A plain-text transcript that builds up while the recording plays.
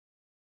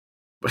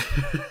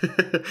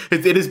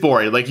It is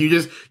boring. Like you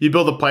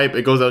build a pipe,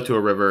 it goes out to a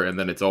river, and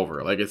then it's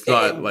over. Like it's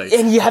not like,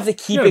 and you have to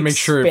keep make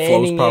sure it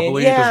flows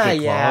properly.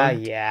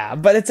 Yeah.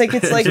 But it's like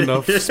There's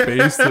enough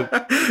space.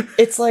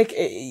 It's like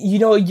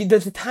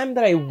the time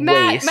that I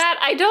waste. Matt,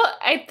 I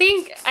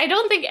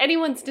don't think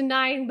anyone's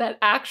denying that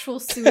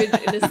actual sewage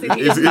in a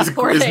city is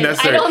important.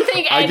 necessary. I don't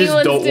think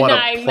anyone's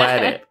denying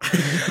that.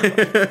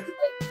 It.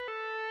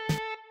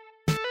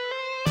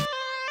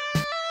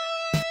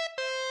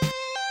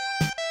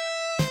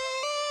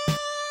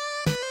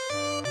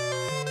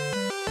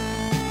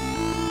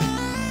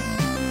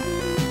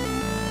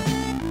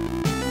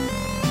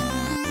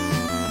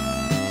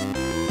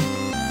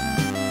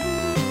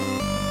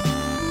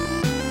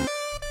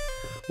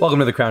 Welcome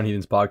to the Crown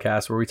Heathens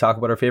podcast, where we talk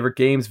about our favorite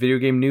games, video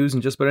game news,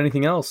 and just about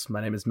anything else. My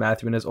name is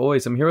Matthew, and as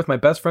always, I'm here with my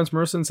best friends,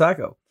 Marissa and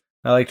Sacco.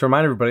 I like to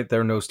remind everybody that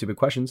there are no stupid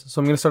questions,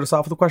 so I'm going to start us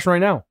off with a question right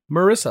now.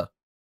 Marissa.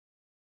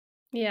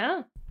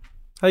 Yeah.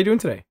 How you doing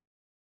today?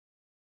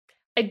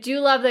 I do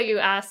love that you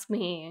asked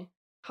me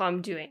how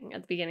I'm doing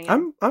at the beginning.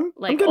 I'm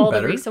getting all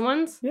better. The recent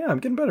ones. Yeah, I'm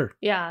getting better.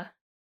 Yeah.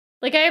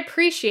 Like, I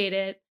appreciate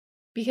it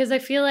because I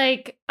feel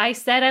like I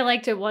said I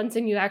liked it once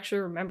and you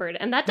actually remembered,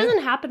 and that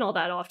doesn't happen all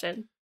that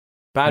often.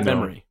 Bad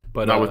memory,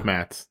 but not with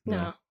Matt's.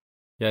 No.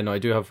 Yeah, no, I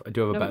do have a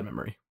bad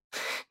memory.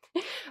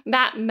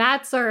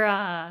 Matt's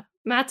are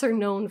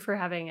known for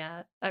having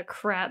a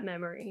crap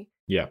memory.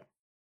 Yeah.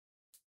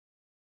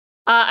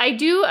 I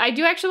do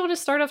actually want to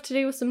start off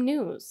today with some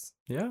news.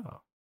 Yeah.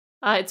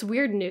 It's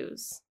weird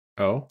news.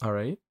 Oh, all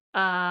right.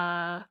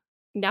 Now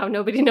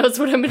nobody knows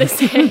what I'm going to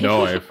say.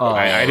 No,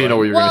 I didn't know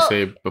what you were going to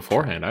say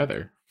beforehand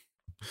either.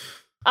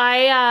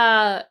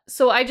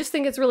 So I just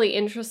think it's really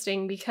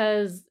interesting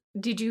because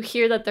did you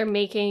hear that they're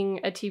making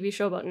a TV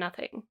show about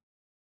nothing?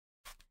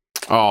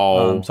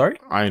 Oh, sorry?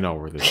 I know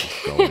where this is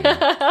going.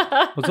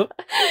 What's up?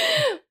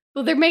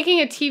 Well, they're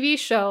making a TV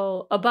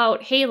show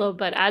about Halo,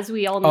 but as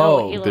we all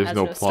know, Halo has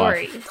no plot.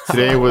 story.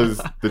 Today was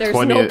the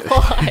 20th. No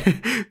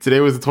plot. Today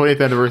was the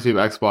 20th anniversary of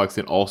Xbox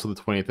and also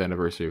the 20th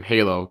anniversary of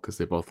Halo because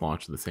they both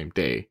launched on the same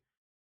day.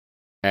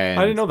 And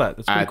I didn't know that.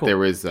 That's pretty cool. There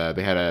was they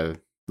had a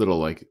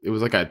little it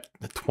was like a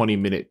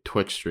 20-minute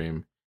Twitch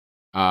stream.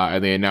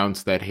 And they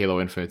announced that Halo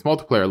Infinite's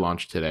multiplayer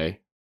launched today.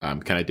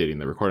 Kind of dating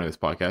the recording of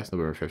this podcast,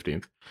 November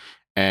 15th.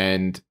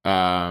 And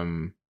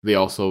they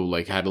also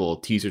had a little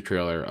teaser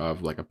trailer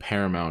of a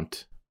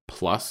Paramount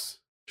Plus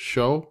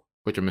show,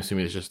 which I'm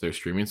assuming is just their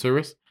streaming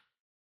service,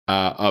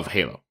 of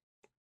Halo.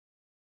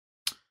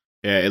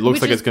 Yeah, it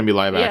looks it's going to be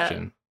live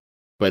action,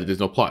 but there's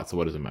no plot, so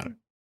what does it matter?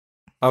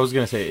 I was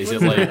going to say, is it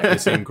the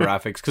same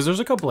graphics? Because there's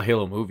a couple of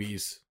Halo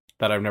movies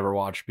that I've never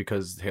watched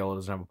because Halo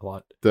doesn't have a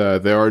plot.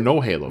 There are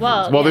no Halo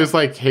movies. Well, there's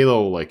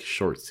Halo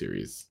short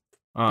series.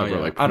 Oh,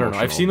 yeah. I don't know.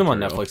 I've seen them on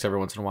Netflix every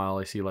once in a while.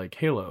 I see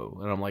Halo,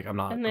 and I'm I'm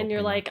not. And then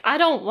you're I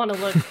don't want to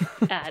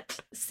look at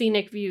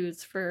scenic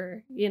views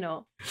for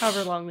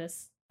however long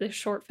this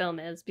short film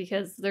is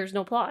because there's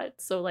no plot.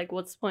 So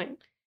what's the point?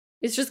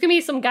 It's just gonna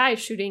be some guy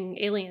shooting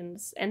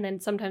aliens and then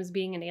sometimes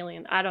being an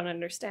alien. I don't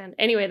understand.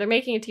 Anyway, they're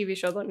making a TV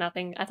show about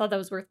nothing. I thought that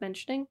was worth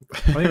mentioning. I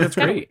think that's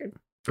great.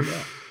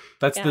 Yeah.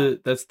 That's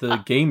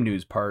the game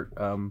news part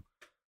of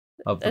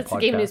the that's podcast. The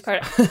game news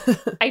part.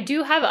 I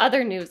do have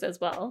other news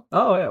as well.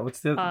 Oh yeah,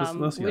 what's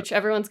which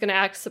everyone's gonna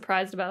act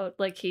surprised about,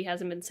 he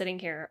hasn't been sitting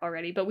here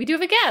already. But we do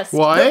have a guest.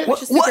 What?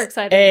 Which is super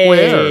exciting. Hey,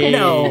 where?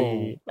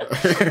 No.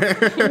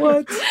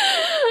 What?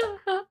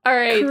 All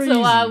right, Crazy.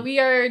 so we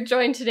are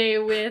joined today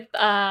with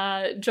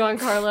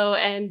Giancarlo,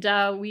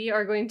 and we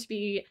are going to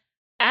be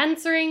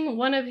answering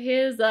one of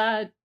his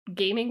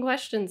gaming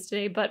questions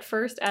today. But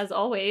first, as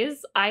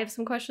always, I have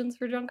some questions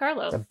for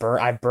Giancarlo.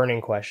 I have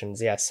burning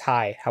questions. Yes.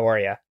 Hi. How are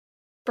you?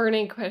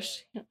 Burning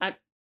question. I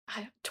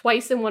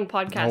twice in one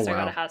podcast Oh,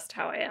 wow. I got asked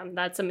how I am.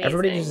 That's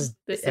amazing.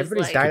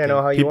 Everybody's dying to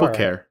know how you are. People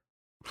care.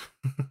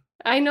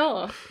 I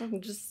know.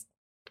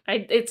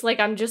 It's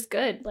I'm just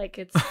good.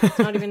 It's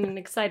not even an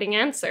exciting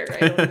answer.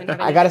 I don't even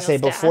have I gotta anything say,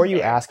 else to before add you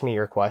there. ask me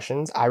your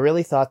questions, I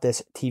really thought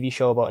this TV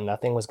show about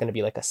nothing was going to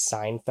be like a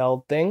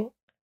Seinfeld thing.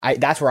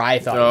 That's where I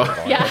thought you were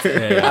going.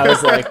 Yeah. I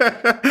was like,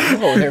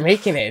 oh, they're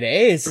making it,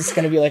 eh? Is this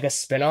going to be like a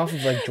spinoff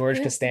of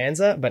George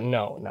Costanza? But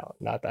no,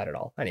 not that at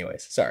all.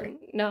 Anyways, sorry.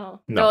 No,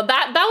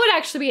 that would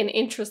actually be an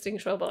interesting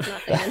show about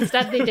nothing.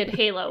 Instead, they did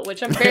Halo,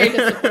 which I'm very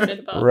disappointed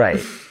about. Right.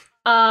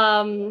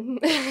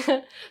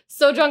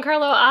 So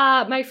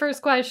Giancarlo, my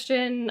first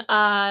question,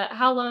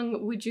 how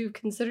long would you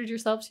consider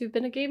yourself to have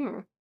been a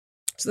gamer?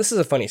 So this is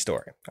a funny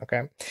story,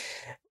 okay?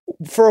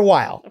 For a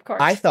while, Of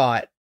course. I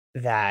thought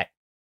that,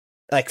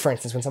 for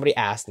instance, when somebody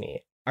asked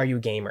me, are you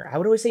a gamer? I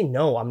would always say,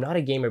 no, I'm not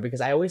a gamer,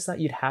 because I always thought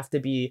you'd have to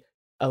be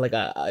an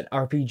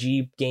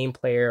RPG game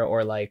player,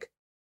 or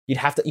you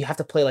have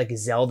to play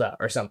Zelda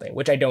or something,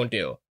 which I don't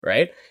do,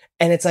 right?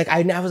 And it's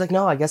I was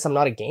no, I guess I'm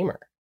not a gamer.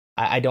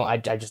 I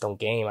just don't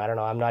game. I don't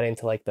know. I'm not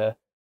into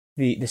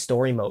the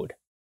story mode.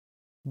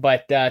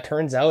 But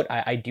turns out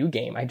I do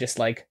game. I just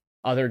like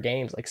other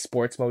games, like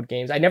sports mode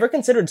games. I never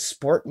considered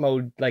sport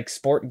mode,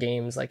 sport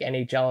games like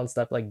NHL and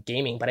stuff, like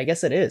gaming, but I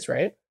guess it is,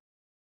 right?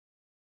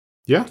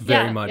 Yeah.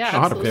 very Yeah, much, yeah,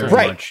 very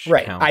absolutely. much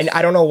Right. counts.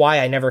 I don't know why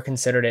I never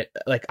considered it.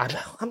 Like, I'm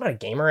not a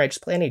gamer. I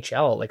just play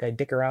NHL. Like, I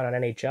dick around on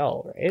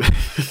NHL,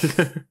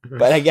 right?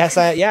 But I guess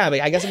I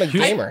guess I'm a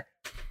gamer.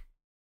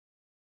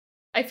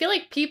 I feel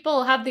like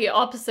people have the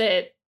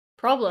opposite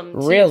problem.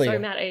 Too. Really? Sorry,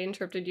 Matt, I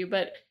interrupted you,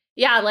 but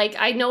yeah, like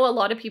I know a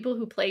lot of people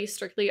who play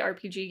strictly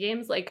RPG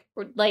games, like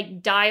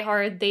die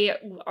hard. They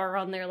are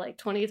on their like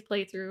 20th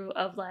playthrough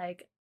of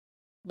like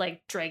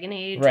Dragon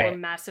Age or Right.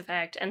 Mass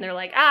Effect, and they're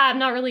like, I'm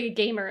not really a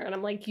gamer, and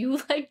I'm like, you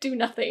like do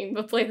nothing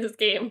but play this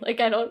game. Like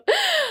I don't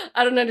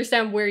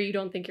understand where you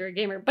don't think you're a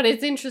gamer, but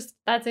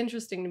that's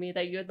interesting to me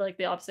that you had like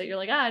the opposite. You're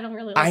like, I don't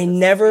really. Like I this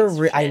never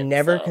space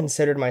shit, so.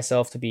 considered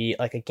myself to be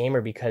like a gamer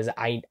because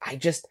I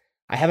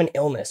have an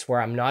illness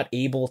where I'm not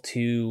able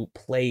to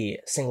play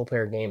single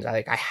player games.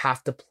 I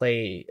have to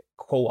play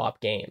co-op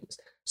games.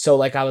 So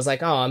like I was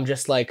like, oh, I'm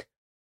just like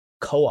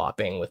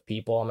co-oping with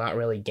people. I'm not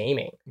really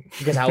gaming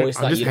because I always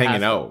thought I'm just you'd hanging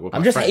have- out. With my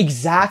I'm just friends.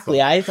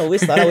 exactly. I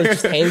always thought I was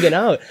just hanging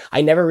out.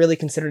 I never really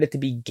considered it to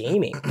be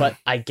gaming, but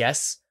I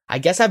guess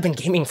I've been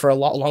gaming for a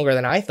lot longer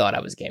than I thought I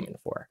was gaming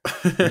for.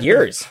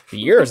 Years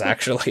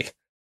actually.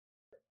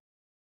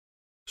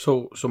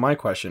 So my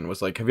question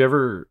was like, have you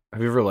ever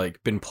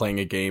like been playing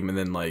a game and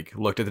then like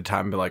looked at the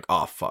time and be like,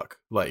 oh fuck,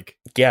 like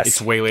Yes.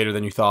 it's way later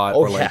than you thought,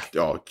 Oh, or like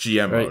Oh,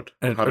 GM right? mode.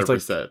 And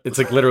 100%. it's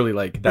like literally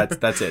like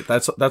that's it.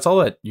 That's all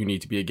that you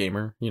need to be a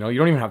gamer. You know, you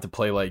don't even have to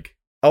play like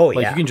Oh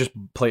you yeah. can just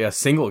play a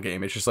single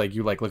game. It's just like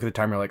you like look at the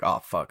timer, like,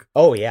 oh fuck.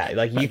 Oh yeah.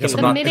 Like I you guess can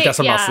I'm The not. I minute- guess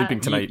I'm not yeah. sleeping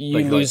tonight. You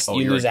like, lose oh,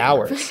 you you're a lose gamer.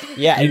 hours.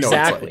 Yeah, You know what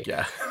it's exactly. like,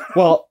 yeah.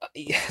 Well,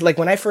 like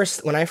when I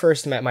first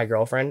met my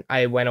girlfriend,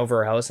 I went over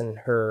her house and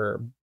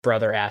her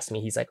brother asked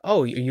me, he's like,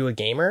 "Oh, are you a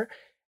gamer?"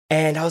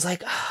 And I was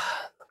like, oh,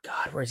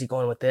 God, where's he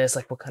going with this?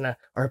 Like, what kind of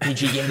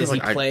RPG game does he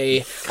Like,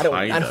 play? I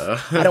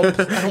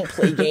don't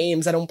play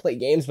games. I don't play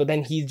games. But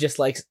then he just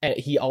likes,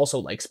 he also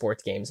likes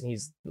sports games, and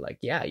he's like,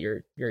 yeah,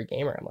 you're a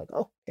gamer. I'm like,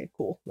 oh, okay,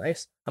 cool,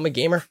 nice. I'm a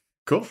gamer.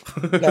 Cool.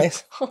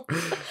 Nice.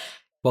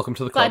 Welcome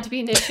to the club. Glad to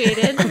be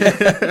initiated.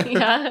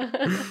 Yeah.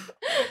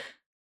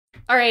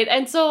 All right.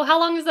 And so how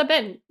long has that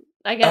been?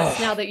 I guess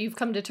now that you've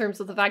come to terms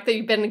with the fact that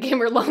you've been a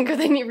gamer longer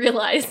than you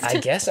realized. I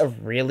guess a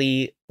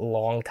really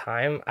long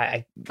time.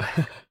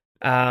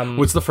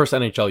 What's the first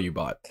NHL you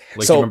bought?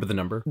 Like, So- do you remember the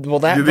number? Well,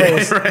 that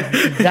brings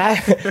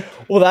that.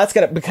 Well, that's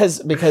gonna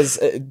because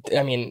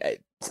I mean,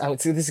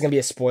 this is gonna be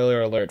a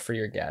spoiler alert for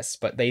your guests,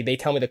 but they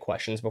tell me the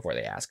questions before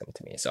they ask them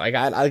to me, so I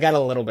got a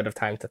little bit of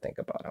time to think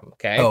about them.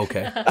 Okay. Oh,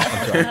 okay.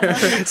 I'm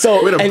sorry.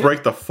 So Way to and-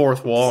 break the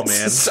fourth wall,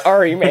 man.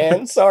 Sorry,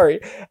 man.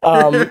 Sorry.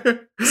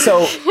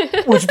 So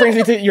which brings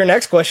me to your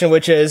next question,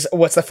 which is,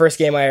 what's the first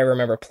game I ever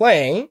remember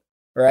playing?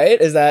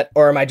 Right? Is that,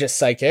 or am I just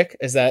psychic?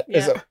 Is that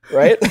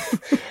right?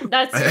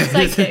 That's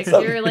your psychic.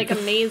 You're like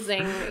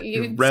amazing.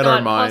 It's read our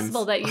not minds.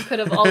 possible that you could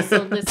have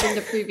also listened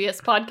to previous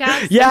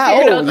podcasts. Yeah. and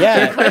figured Oh, out the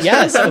yeah. questions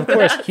Yes, I of would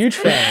course. ask.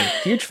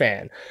 Huge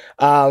fan.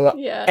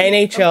 Yeah, of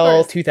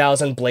NHL course.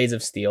 2000 Blades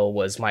of Steel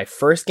was my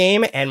first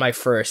game and my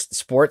first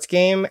sports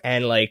game,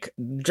 and like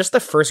just the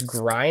first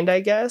grind,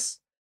 I guess.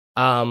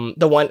 The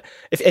one,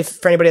 if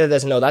for anybody that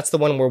doesn't know, that's the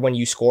one where when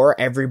you score,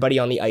 everybody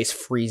on the ice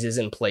freezes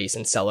in place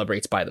and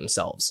celebrates by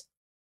themselves,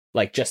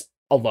 like just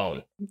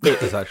alone.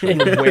 That's actually in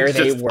where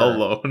they Just were.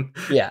 alone.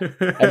 Yeah,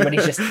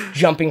 everybody's just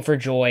jumping for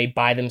joy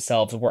by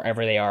themselves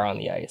wherever they are on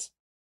the ice.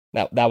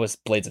 That was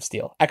Blades of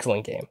Steel.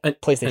 Excellent game. And-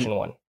 PlayStation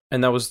 1.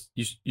 And that was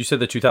you said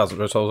the 2000s,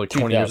 right? So it was like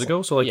 20 years 2000.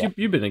 ago. So like Yeah.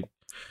 you've been a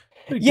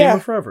Yeah. gamer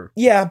forever.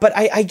 Yeah, but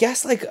I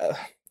guess like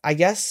I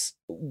guess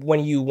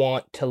when you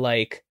want to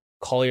like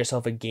call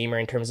yourself a gamer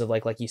in terms of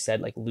like you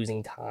said, like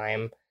losing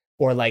time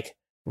or like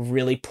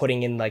really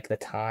putting in like the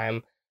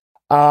time,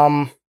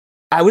 I'm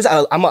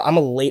a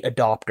late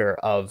adopter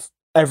of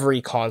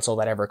every console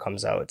that ever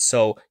comes out.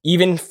 So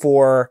even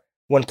for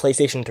when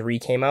PlayStation 3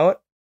 came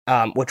out,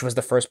 which was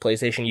the first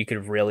PlayStation you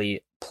could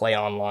really play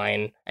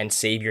online and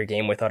save your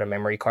game without a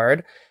memory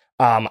card.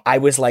 I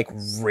was like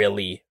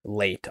really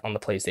late on the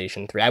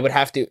PlayStation 3. I would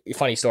have to,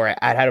 funny story,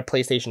 I had a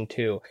PlayStation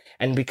 2,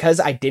 and because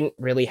I didn't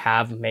really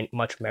have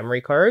much memory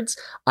cards,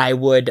 I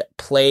would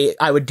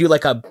do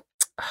like a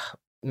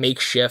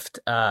makeshift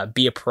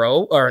be a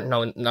pro, or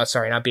no,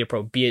 sorry, not be a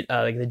pro, be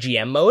like the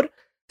GM mode.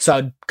 So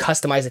I'd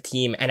customize a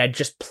team and I'd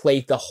just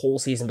play the whole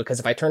season, because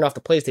if I turned off the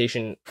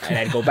PlayStation and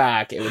I'd go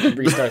back, it would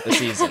restart the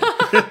season.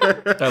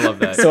 I love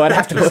that. So I'd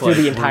have to go Just through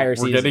the like, entire we're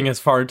season. getting as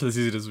far into the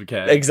season as we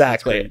can.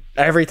 Exactly.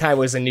 Every time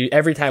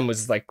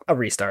was like a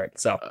restart.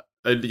 So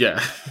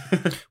Yeah.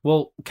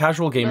 Well,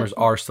 casual gamers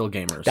are still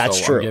gamers. That's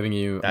so true. I'm giving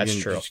you. That's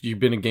true. You've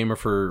been a gamer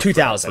for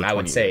 2000, for I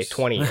would 20 say years.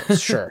 20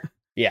 years. Sure.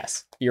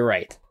 Yes, you're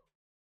right.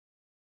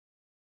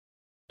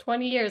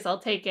 20 years, I'll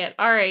take it.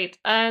 All right.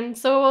 And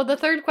so the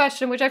third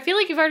question, which I feel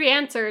like you've already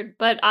answered,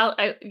 but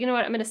you know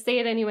what, I'm going to say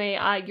it anyway.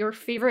 Your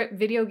favorite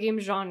video game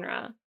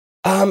genre?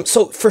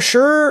 So for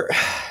sure,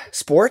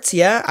 sports.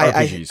 Yeah,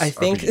 RPGs, I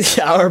think RPGs.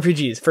 yeah,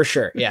 RPGs for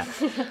sure. Yeah,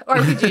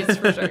 RPGs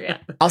for sure. Yeah.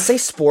 I'll say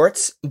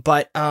sports,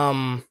 but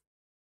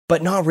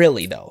not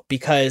really though,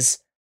 because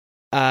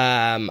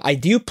I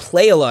do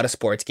play a lot of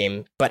sports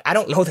game, but I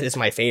don't know that it's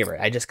my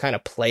favorite. I just kind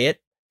of play it.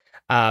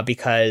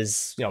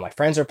 because my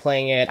friends are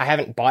playing it. I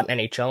haven't bought an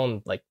NHL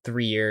in like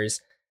 3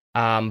 years.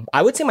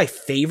 I would say my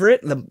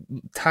favorite, the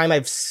time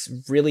I've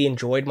really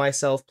enjoyed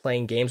myself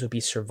playing games, would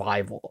be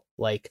survival.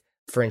 Like,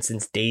 for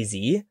instance,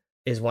 DayZ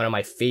is one of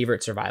my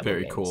favorite survival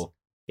games. Very cool.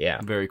 Yeah.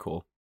 Very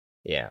cool.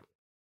 Yeah.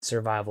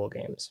 Survival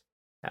games,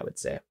 I would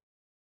say.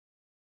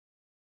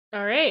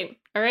 All right.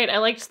 I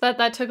liked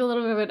that took a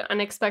little bit of an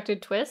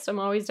unexpected twist. I'm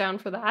always down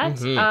for that.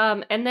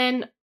 Mhm. And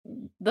then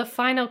the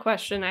final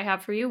question I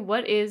have for you,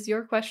 what is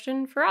your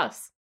question for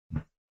us?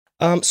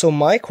 So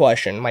my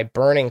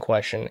burning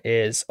question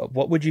is,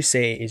 what would you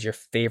say is your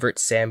favorite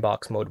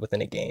sandbox mode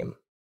within a game?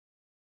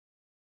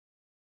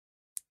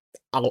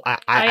 I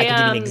can give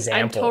you an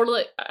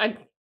example.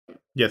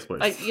 Yes,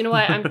 please. You know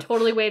what? I'm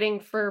totally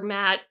waiting for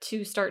Matt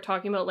to start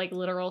talking about like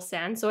literal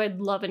sand. So I'd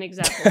love an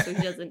example so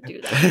he doesn't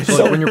do that.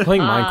 So like, when you're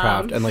playing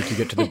Minecraft and like you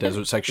get to the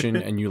desert section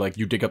and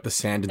you dig up the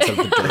sand instead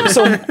of the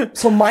dirt.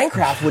 So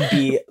Minecraft would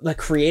be the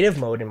creative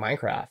mode in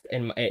Minecraft,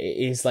 and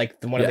is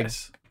like one of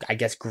the, I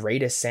guess,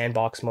 greatest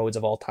sandbox modes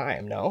of all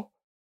time. No,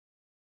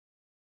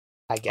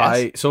 I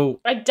guess.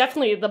 I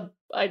definitely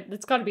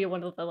it's got to be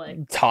one of the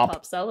like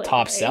top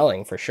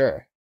selling for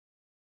sure.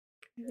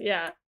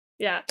 Yeah.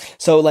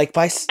 So like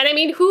and I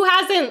mean, who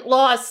hasn't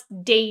lost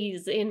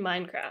days in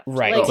Minecraft?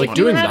 Right. Like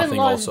doing nothing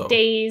also.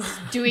 Days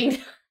doing.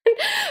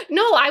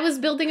 No, I was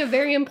building a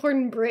very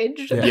important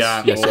bridge.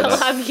 Yeah. I'll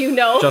have you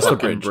know. Just a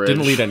bridge.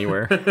 Didn't lead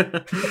anywhere.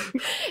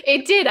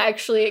 It did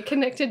actually. It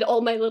connected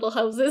all my little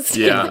houses.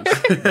 Yeah.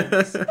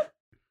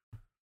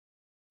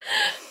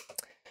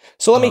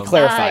 So let me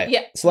clarify.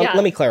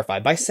 Let me clarify.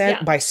 By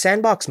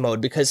sandbox mode,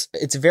 because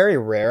it's very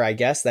rare, I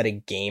guess, that a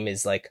game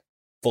is like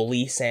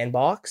fully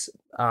sandbox.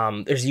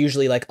 There's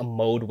usually like a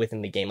mode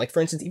within the game. Like,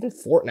 for instance, even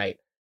Fortnite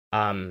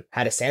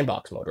had a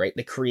sandbox mode, right?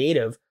 The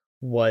creative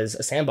was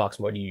a sandbox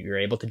mode. You're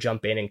able to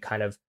jump in and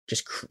kind of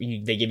just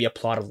they give you a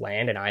plot of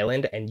land, an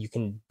island, and you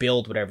can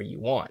build whatever you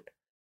want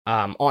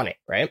on it,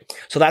 right?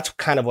 So that's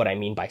kind of what I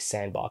mean by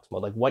sandbox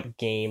mode. Like, what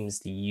games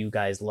do you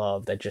guys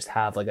love that just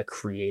have like a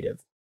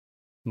creative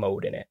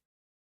mode in it?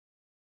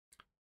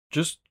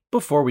 Just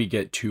before we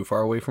get too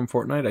far away from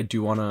Fortnite, I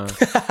do want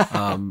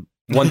to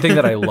one thing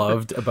that I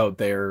loved about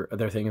their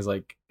thing is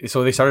like,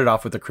 so they started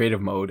off with the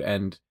creative mode,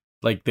 and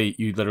like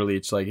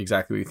it's like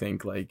exactly what you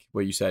think, like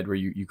what you said, where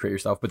you create your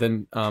stuff, but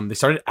then they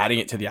started adding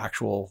it to the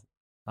actual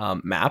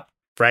map.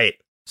 Right.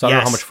 So I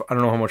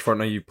don't know how much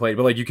Fortnite you played,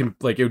 but like you can,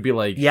 like, it would be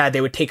like, yeah, they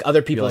would take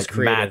other people's like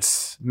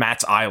creative.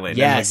 Matt's island.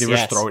 Yes, and like they would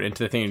just throw it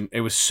into the thing. It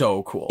was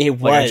so cool. It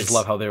was. Like, I just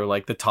love how they were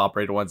like the top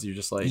rated ones. You're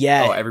just like,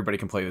 oh, everybody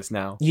can play this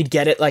now. You'd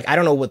get it. Like, I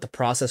don't know what the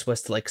process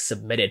was to like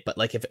submit it, but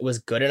like if it was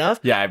good enough,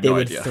 I have no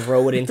idea. They would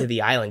throw it into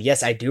the island.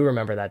 Yes, I do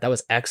remember that. That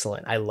was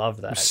excellent. I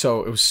loved that.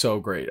 It was so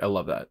great. I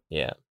love that.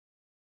 Yeah.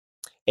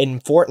 In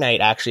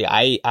Fortnite, actually,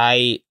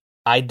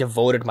 I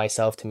devoted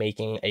myself to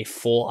making a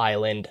full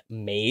island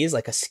maze,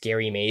 like a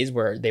scary maze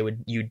where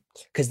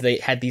because they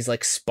had these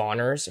like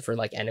spawners for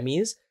like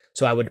enemies.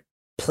 So I would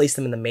place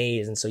them in the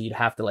maze. And so you'd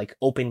have to like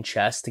open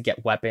chests to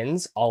get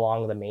weapons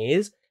along the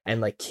maze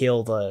and like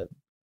kill the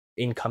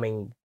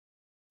incoming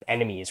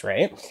enemies.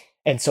 Right.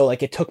 And so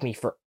like it took me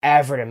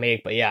forever to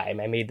make, but yeah, I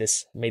made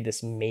this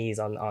maze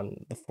on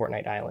the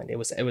Fortnite island. It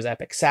was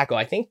epic. Sacco,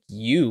 I think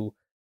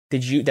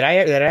did I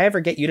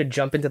ever get you to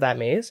jump into that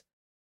maze?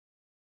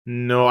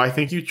 No, I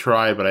think you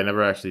tried, but I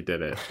never actually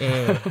did it.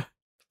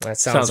 That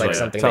sounds like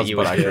something that you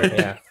would do.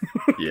 Yeah.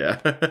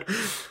 Yeah.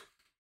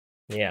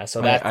 Yeah.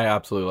 So that I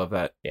absolutely love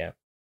that. Yeah.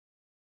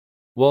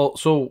 Well,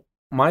 so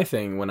my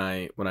thing when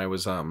I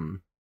was I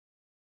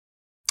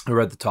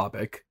read the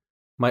topic,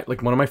 one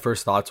of my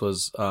first thoughts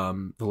was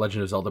The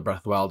Legend of Zelda Breath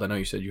of the Wild. I know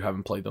you said you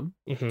haven't played them,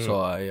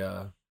 so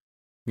I'm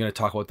gonna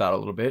talk about that a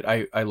little bit.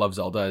 I love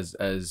Zelda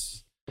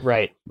as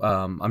right.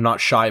 I'm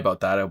not shy about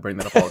that. I'll bring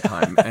that up all the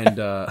time.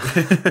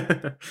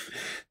 And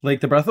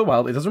like the Breath of the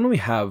Wild, it doesn't really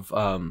have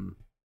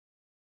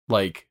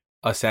like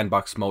a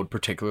sandbox mode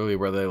particularly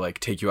where they like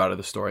take you out of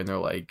the story and they're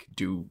like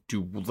do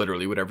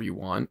literally whatever you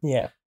want.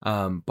 Yeah.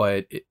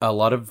 But a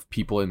lot of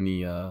people in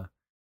the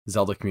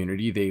Zelda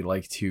community, they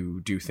like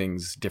to do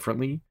things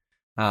differently.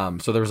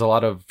 So there was a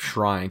lot of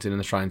shrines, and in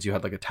the shrines you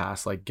had like a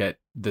task like get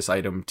this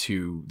item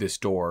to this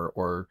door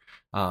or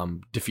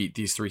defeat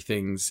these 3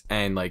 things,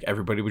 and like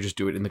everybody would just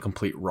do it in the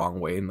complete wrong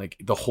way, and like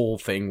the whole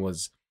thing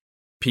was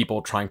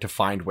people trying to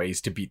find ways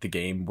to beat the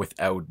game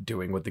without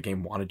doing what the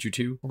game wanted you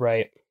to.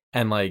 Right.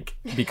 And like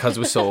because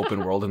it was so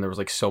open world and there was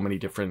like so many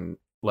different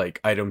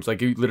like items,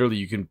 like you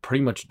can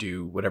pretty much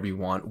do whatever you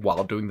want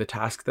while doing the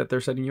task that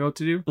they're setting you out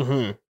to do.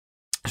 Mm-hmm.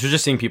 So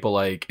just seeing people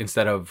like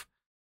instead of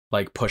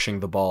like pushing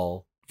the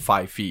ball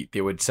 5 feet,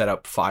 they would set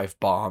up 5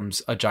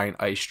 bombs, a giant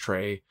ice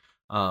tray,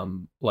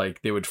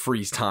 like they would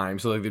freeze time,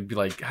 so like they'd be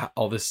like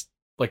all this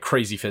like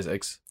crazy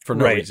physics for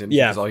no reason,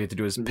 because all you had to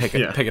do is pick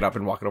it up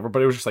and walk it over.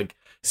 But it was just like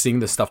seeing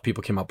the stuff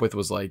people came up with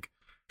was like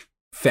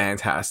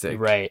fantastic.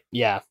 Right.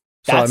 Yeah.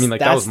 So I mean, like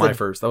that was my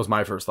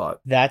first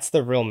thought. That's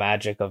the real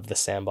magic of the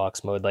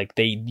sandbox mode. Like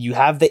you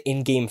have the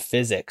in-game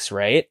physics,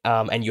 right?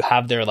 And you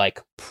have their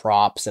like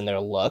props and their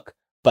look,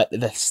 but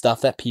the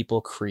stuff that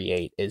people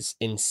create is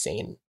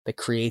insane. The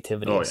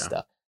creativity and yeah.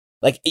 stuff.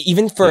 Like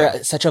even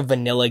for such a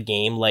vanilla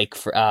game, like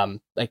for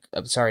like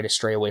I'm sorry to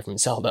stray away from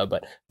Zelda,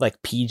 but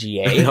like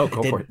PGA No,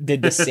 go for it.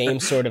 did the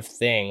same sort of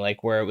thing,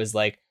 like where it was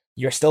like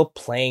you're still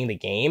playing the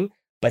game,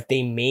 but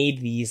they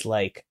made these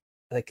like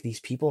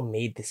these people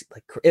made this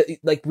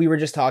like we were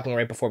just talking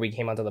right before we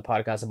came onto the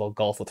podcast about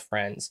Golf with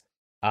Friends,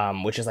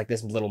 which is like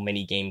this little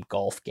mini game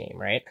golf game,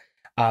 right?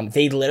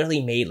 They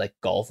literally made like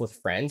Golf with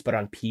Friends, but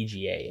on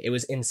PGA. It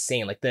was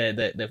insane. Like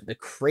the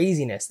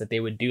craziness that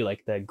they would do.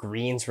 Like the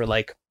greens were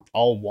like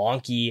all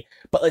wonky,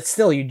 but like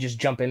still you just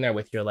jump in there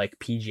with your like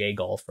PGA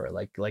golfer,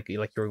 like you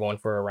were going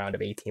for a round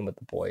of 18 with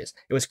the boys.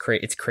 It was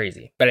it's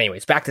crazy. But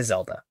anyways, back to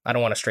Zelda. I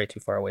don't want to stray too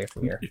far away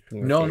from your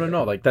No.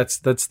 Like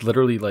that's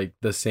literally like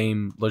the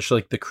same. Just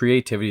like the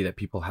creativity that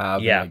people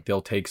have. Yeah. And, like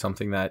they'll take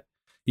something that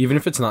even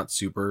if it's not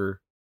super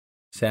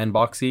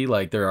sandboxy,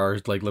 like there are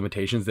like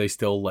limitations, they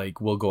still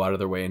like will go out of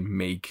their way and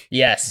make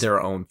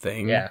their own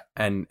thing. Yeah.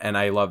 And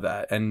I love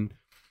that. And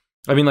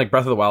I mean, like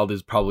Breath of the Wild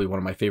is probably one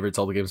of my favorite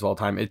Zelda games of all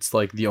time. It's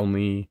like the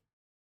only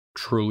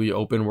truly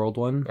open world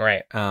one.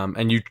 Right.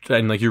 And you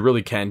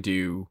really can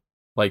do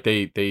like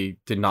they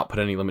did not put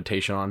any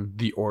limitation on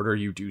the order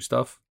you do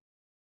stuff.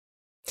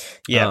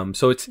 Yeah.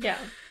 So it's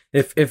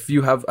if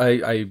you have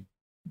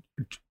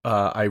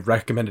I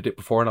recommended it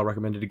before and I'll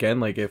recommend it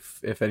again. Like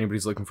if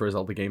anybody's looking for a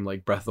Zelda game,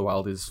 like Breath of the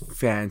Wild is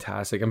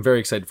fantastic. I'm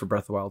very excited for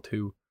Breath of the Wild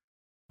 2.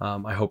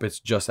 I hope it's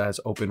just as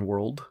open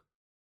world,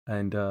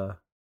 and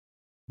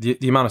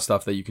the amount of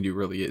stuff that you can do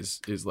really is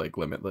like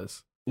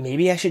limitless.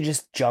 Maybe I should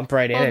just jump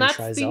right in and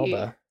try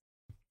Zelda.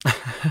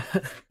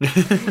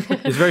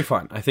 It's very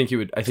fun. I think you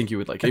would like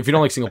it. If you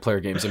don't like single player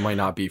games, it might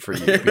not be for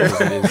you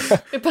because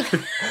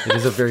it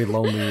is a very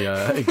lonely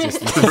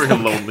existence. Very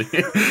lonely.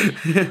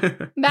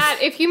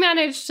 Matt, if you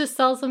managed to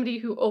sell somebody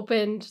who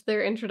opened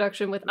their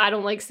introduction with "I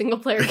don't like single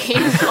player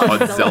games" on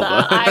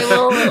Zelda,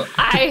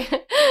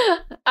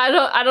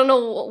 I don't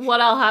know what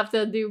I'll have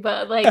to do,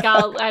 but like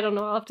I'll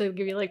have to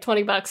give you like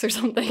 $20 or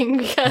something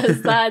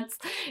because that's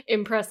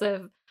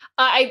impressive.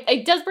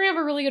 It does bring up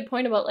a really good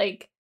point about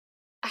like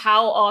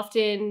how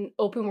often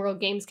open world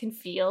games can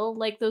feel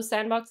like those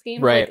sandbox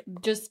games, right?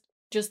 Like just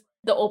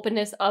the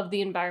openness of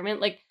the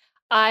environment. Like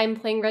I'm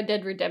playing Red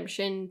Dead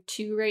Redemption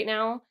 2 right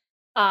now.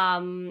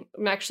 I'm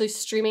actually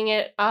streaming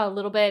it a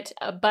little bit,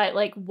 but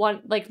like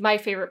my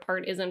favorite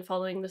part isn't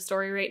following the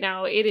story right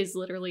now. It is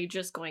literally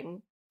just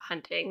going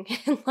hunting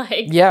and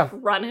like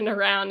running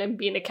around and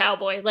being a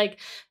cowboy. Like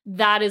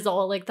that is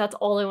all, like that's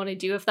all I want to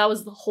do. If that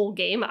was the whole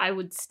game, I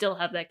would still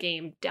have that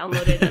game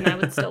downloaded and I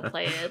would still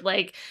play it.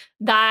 Like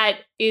that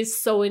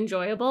is so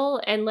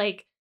enjoyable. And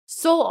like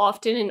so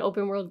often in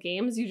open world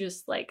games, you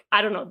just like,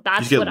 I don't know,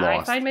 that's what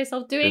I find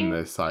myself doing. In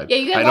this side. Yeah,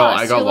 you get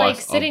lost. I got you're, lost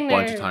like, sitting a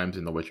bunch there. of times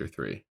in The Witcher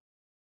 3.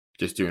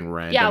 Just doing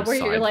random where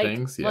side you're like,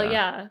 things. Yeah. Well,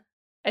 yeah.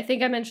 I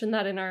think I mentioned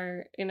that in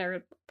our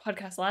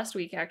podcast last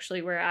week,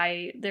 actually,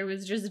 where there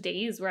was just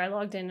days where I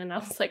logged in and I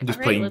was like, just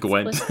all right, playing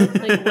Gwent. let's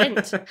play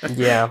Gwent.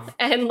 Yeah.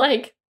 And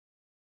like,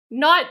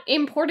 not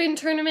important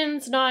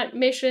tournaments, not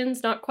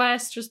missions, not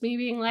quests, just me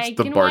being like,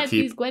 you know what,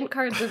 these Gwent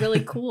cards are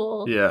really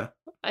cool. Yeah.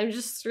 I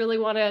just really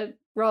want to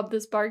rob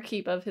this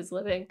barkeep of his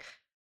living.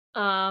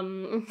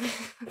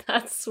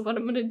 That's what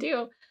I'm gonna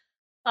do.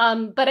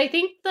 But I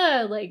think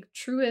the like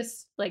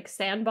truest like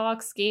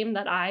sandbox game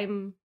that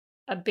I'm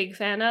a big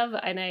fan of,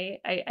 and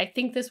I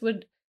think this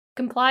would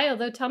comply,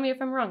 although tell me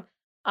if I'm wrong,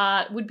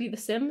 would be The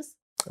Sims.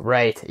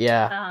 Right,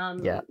 yeah.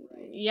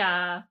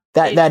 Yeah.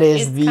 That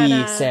is the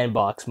kinda...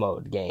 sandbox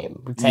mode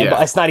game.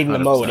 Yeah, it's not even 100%.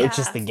 the mode, it's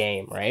just the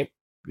game, right?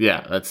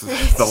 Yeah, that's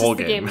it's the whole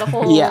just game. The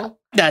whole,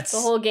 that's the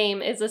whole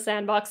game is a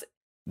sandbox.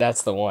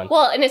 That's the one.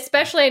 Well, and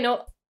especially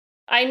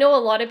I know a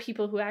lot of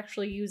people who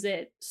actually use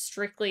it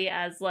strictly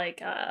as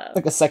like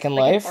a second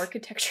life, an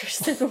architecture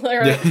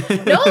simulator.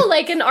 No,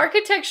 like an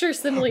architecture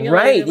simulator.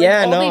 Right? Like,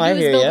 yeah. all No, they do I is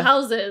hear build you.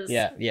 houses.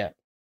 Yeah.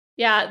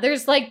 Yeah,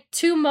 there's like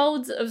 2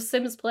 modes of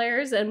Sims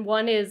players, and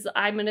one is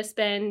I'm going to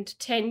spend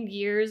 10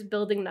 years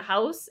building the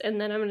house, and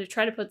then I'm going to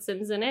try to put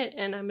Sims in it,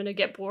 and I'm going to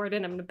get bored,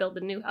 and I'm going to build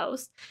a new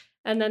house.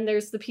 And then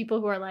there's the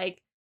people who are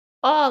like,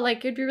 oh, like,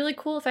 it'd be really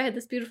cool if I had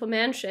this beautiful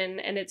mansion,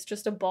 and it's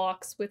just a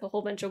box with a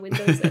whole bunch of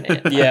windows in it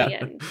at the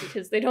end,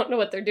 because they don't know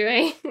what they're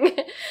doing.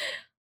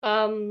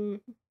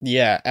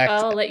 Yeah.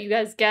 I'll let you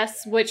guys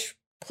guess which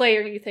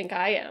player you think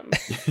I am.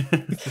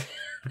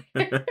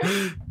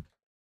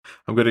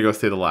 I'm gonna go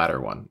say the latter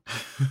one.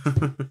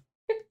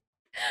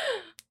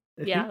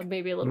 Yeah,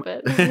 maybe a little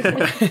bit.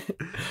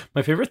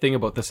 My favorite thing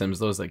about The Sims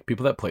though is like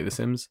people that play The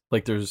Sims,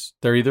 like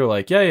they're either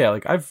like,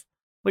 like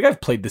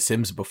I've played The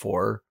Sims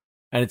before,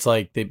 and it's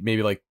like they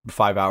maybe like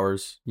 5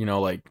 hours,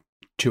 like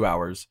 2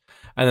 hours,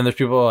 and then there's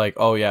people who are like,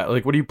 oh yeah,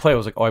 like what do you play? I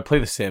was like, oh, I play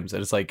The Sims,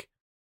 and it's like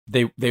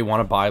they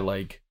want to buy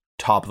like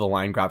top of the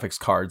line graphics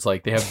cards,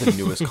 like they have the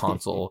newest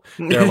console,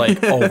 they're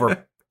like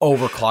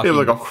overclocking They have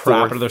like a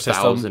crap out of their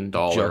system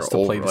 $4,000 just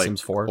to play The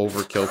Sims 4.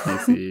 overkill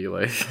PC.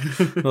 Like,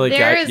 Like,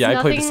 There is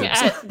I played The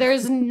nothing. Sims.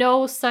 There's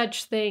no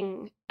such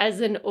thing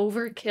as an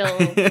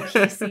overkill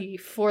PC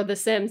for The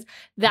Sims.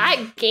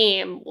 That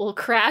game will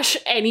crash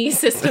any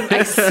system.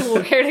 I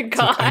swear to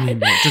God. I mean,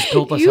 just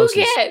build less you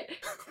houses.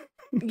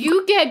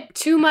 you get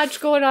too much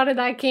going on in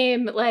that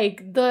game.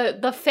 Like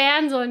the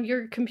fans on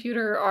your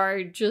computer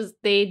are just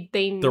they're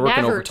working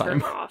never overtime.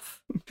 turn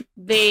off.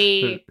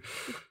 They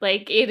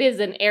like it is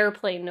an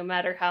airplane no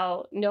matter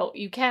how. No,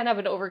 you can't have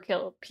an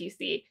overkill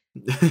PC.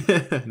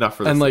 not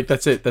for And this. like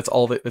that's it. That's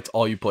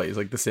all you play is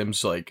like The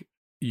Sims. Like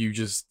you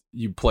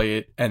play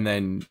it and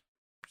then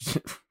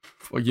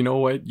well, you know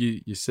what?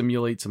 You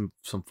simulate some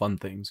fun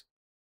things.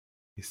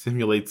 You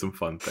simulate some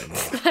fun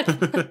things.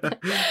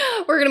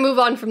 We're gonna move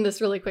on from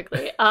this really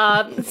quickly.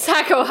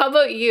 Sacco, how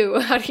about you?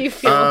 How do you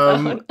feel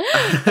about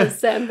the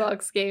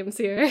Sandbox games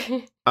here?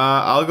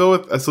 I'll go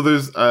with so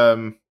there's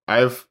I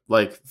have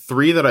like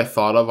 3 that I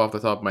thought of off the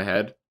top of my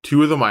head.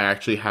 2 of them I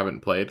actually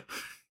haven't played.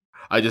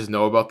 I just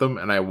know about them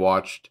and I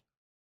watched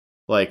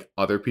like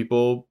other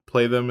people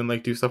play them and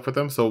like do stuff with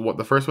them. So what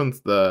the first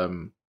one's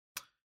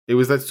it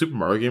was that Super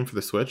Mario game for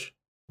the Switch.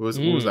 What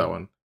was that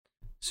one?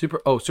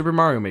 Super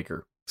Mario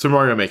Maker. Super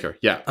Mario Maker.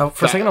 Yeah. Oh,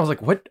 for a second I was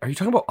like, what are you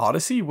talking about?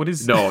 Odyssey? What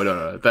is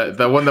No.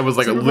 That one that was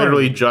like Super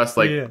literally Mario. just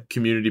like Yeah.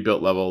 community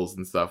built levels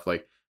and stuff.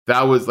 Like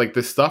that was like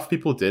the stuff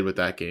people did with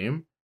that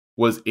game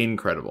was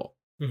incredible.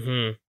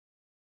 Mm-hmm.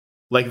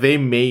 Like they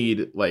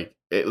made like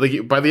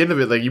by the end of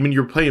it, like when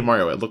you were playing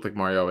Mario, it looked like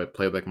Mario, it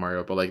played like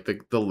Mario, but like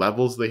the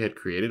levels they had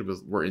created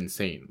were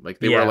insane. Like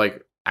they were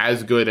like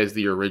as good as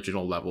the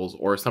original levels,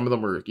 or some of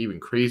them were even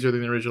crazier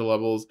than the original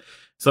levels.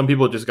 Some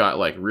people just got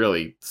like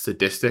really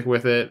sadistic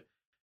with it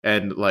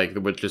and like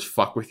would just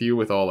fuck with you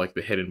with all like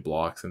the hidden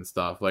blocks and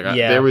stuff. Like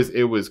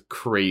it was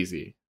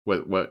crazy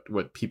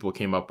what people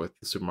came up with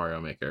Super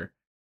Mario Maker.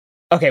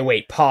 Okay,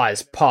 wait,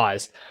 pause.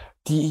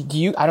 Do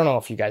you, I don't know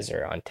if you guys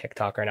are on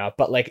TikTok or not,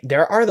 but like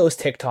there are those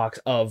TikToks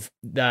of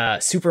the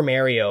Super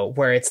Mario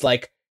where it's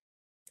like,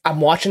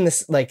 I'm watching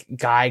this like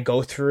guy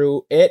go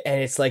through it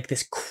and it's like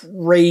this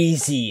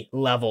crazy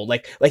level.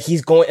 Like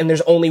he's going and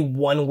there's only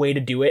one way to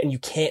do it and you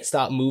can't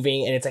stop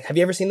moving. And it's like, have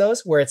you ever seen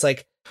those where it's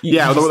like, he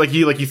throws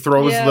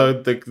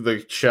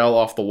the shell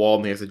off the wall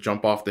and he has to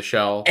jump off the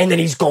shell. And then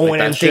he's going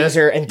like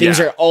and things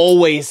are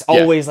always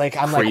like,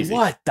 I'm crazy.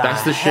 like, what the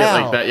That's the hell?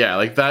 shit like that. Yeah.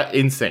 Like that.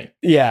 Insane.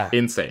 Yeah.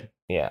 Insane.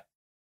 Yeah.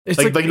 It's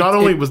like not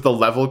only was the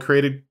level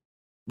created,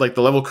 like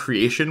the level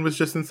creation was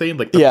just insane.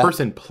 Like the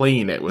person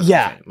playing it was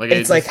insane. Like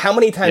it's like how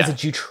many times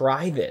did you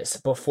try this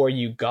before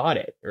you got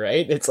it?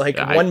 Right? It's like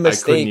one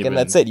mistake and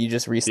that's it. You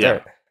just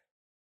restart. Yeah.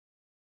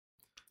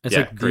 It's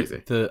like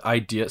crazy. The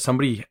idea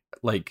somebody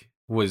like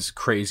was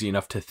crazy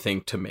enough to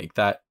think to make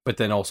that, but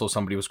then also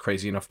somebody was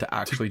crazy enough to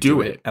actually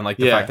do it. And like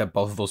the fact that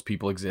both of those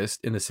people exist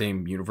in the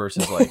same universe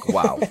is like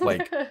wow.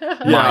 Like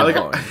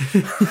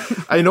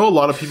I know a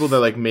lot of people that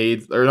like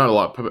made, or not a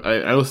lot, I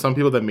know some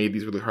people that made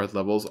these really hard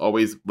levels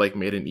always like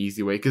made an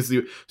easy way, because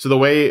so the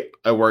way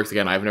it works,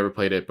 again, I've never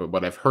played it, but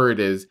what I've heard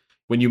is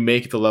when you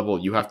make the level,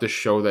 you have to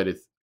show that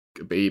it's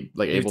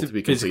able to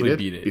be completed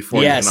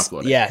before you can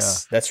upload it.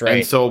 Yes, that's right.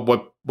 And so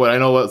what I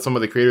know what some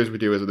of the creators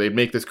would do is they'd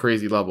make this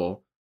crazy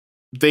level,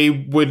 they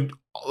would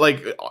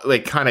like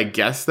kind of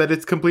guess that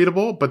it's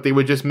completable, but they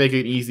would just make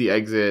an easy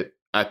exit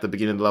at the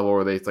beginning of the level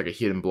where it's like a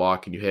hidden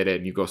block and you hit it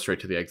and you go straight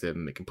to the exit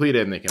and they complete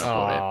it and they can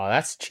upload it. Oh,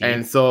 that's cheap.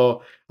 And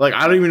so like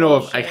I don't even know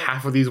if like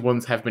half of these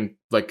ones have been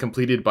like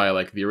completed by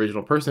like the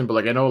original person, but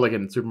like I know like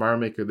in Super Mario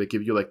Maker they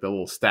give you like the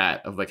little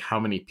stat of like how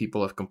many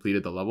people have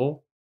completed the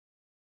level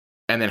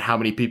and then how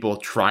many people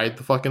tried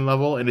the fucking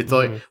level, and it's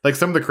like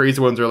some of the crazy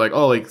ones are like,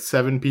 oh, like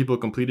 7 people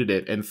completed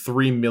it and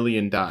 3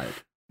 million died.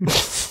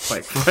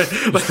 like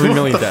 3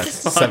 million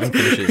deaths, 7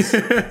 finishes.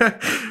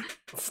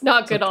 It's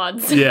not good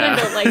odds. Yeah. I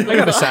don't like I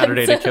got a those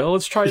Saturday odds. to kill.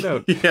 Let's try it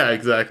out. Yeah,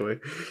 exactly.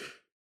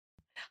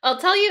 I'll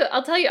tell you,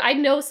 I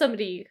know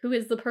somebody who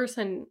is the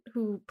person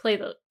who plays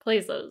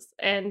those,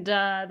 and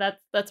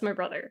that's my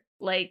brother.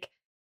 Like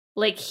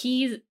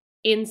he's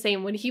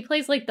insane when he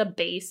plays like the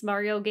base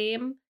Mario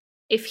game.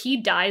 If he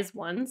dies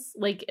once,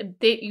 like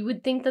you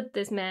would think that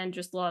this man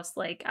just lost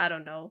I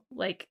don't know,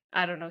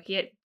 he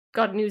had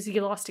got news he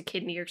lost a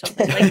kidney or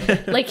something.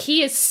 Like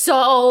he is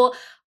so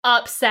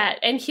upset,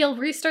 and he'll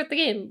restart the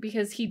game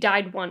because he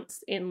died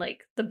once in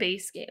like the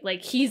base game.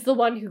 Like he's the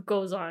one who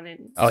goes on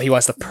and he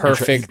wants the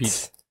perfect.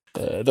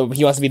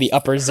 He wants to be the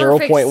upper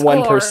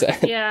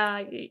 0.1%.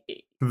 Yeah,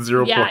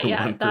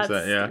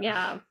 0.1%.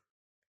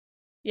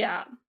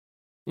 Yeah.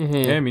 Mm-hmm.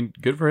 Yeah, I mean,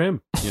 good for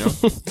him. You know,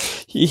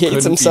 he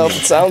hates himself.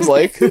 It sounds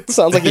like he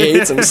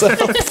hates himself.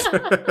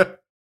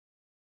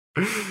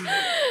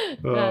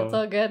 That's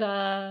all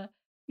good.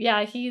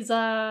 Yeah, he's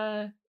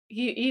a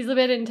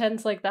bit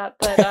intense like that,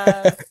 but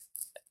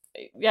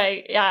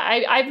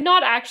I've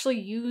not actually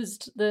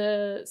used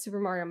the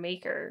Super Mario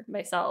Maker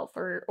myself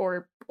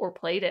or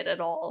played it at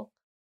all.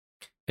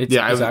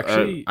 I've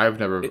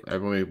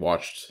only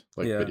watched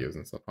videos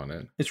and stuff on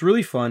it. It's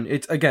really fun.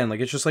 It's again,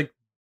 like it's just like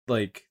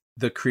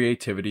the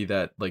creativity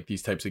that like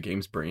these types of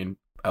games bring in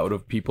out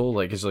of people.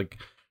 Like, it's like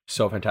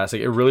so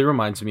fantastic. It really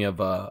reminds me of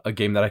a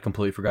game that I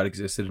completely forgot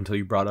existed until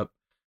you brought up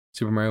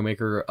Super Mario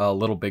Maker,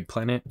 Little Big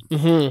Planet.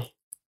 Mm-hmm.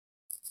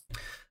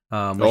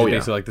 Which is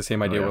basically like the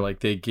same idea where like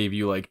they gave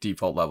you like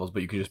default levels,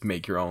 but you could just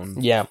make your own.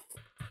 Yeah.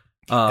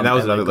 And that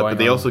was another, but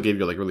they also gave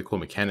you like really cool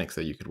mechanics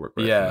that you could work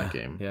with in that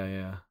game.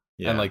 Yeah.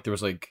 And like there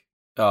was like,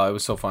 it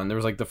was so fun. There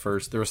was like there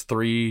was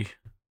 3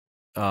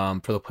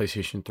 for the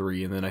PlayStation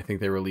 3, and then I think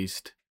they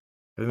released.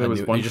 I think there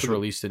was one. They just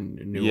released a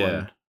new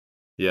one.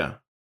 Yeah.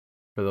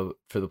 For the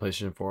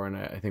PlayStation 4, and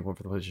I think one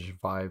for the PlayStation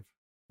 5.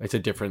 It's a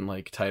different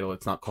like title.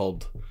 It's not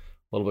called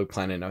Little Big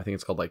Planet. I think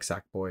it's called like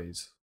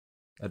Sackboy's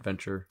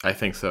Adventure. I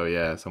think so.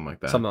 Yeah, something like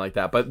that. Something like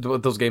that. But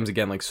those games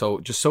again, like so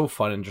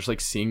fun, and just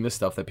like seeing the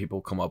stuff that people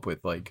come up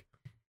with, like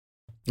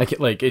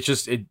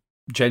it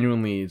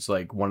genuinely is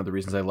like one of the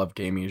reasons I love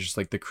gaming is just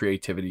like the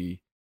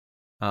creativity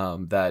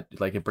that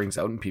like it brings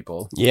out in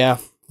people. Yeah,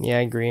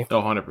 I agree.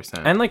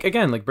 100%. And like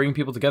again, like bringing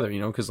people together,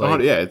 because like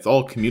it's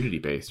all community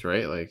based,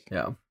 right? Like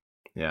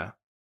yeah.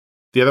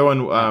 The other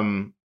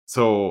one,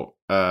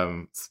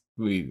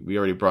 we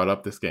already brought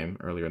up this game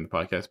earlier in the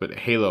podcast, but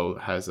Halo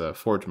has a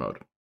Forge mode.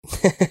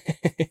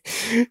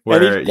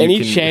 Where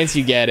any chance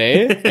you get,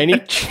 eh? Any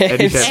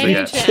chance.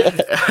 Any chance.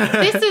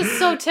 This is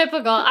so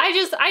typical. I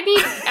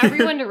need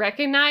everyone to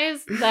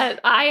recognize that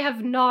I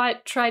have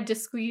not tried to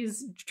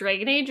squeeze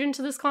Dragon Age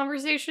into this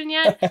conversation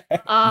yet.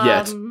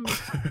 Yet.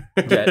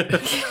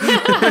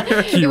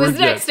 It was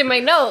next in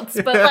my notes,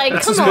 but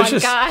like, come on,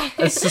 guys.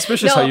 It's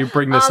suspicious how you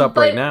bring this up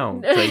right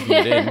now. Taking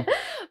it in.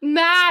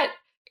 Matt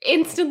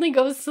instantly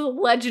goes to The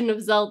Legend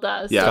of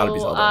Zelda. Yeah, so gotta be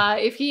Zelda.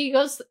 If he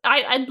goes,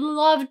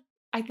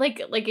 I'd like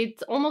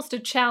it's almost a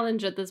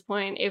challenge at this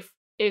point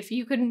if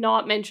you could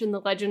not mention The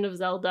Legend of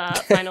Zelda,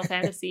 Final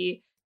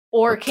Fantasy,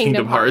 or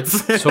Kingdom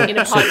Hearts so, in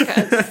a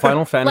podcast.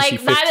 Final Fantasy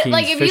 15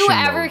 like if you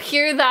ever mode.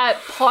 hear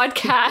that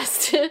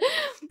podcast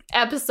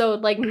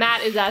episode, like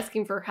Matt is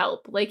asking for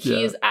help. Like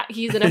he's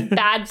in a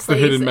bad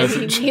place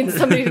and he needs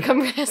somebody to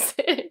come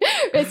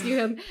rescue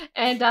him.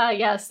 And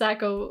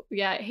Sacco,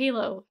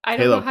 Halo. I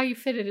don't know how you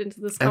fit it into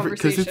this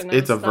conversation. Because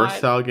it's a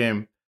versatile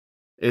game.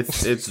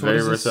 It's So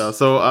very versatile.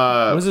 So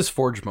what is this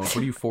Forge mode? What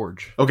do you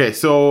forge? Okay,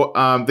 so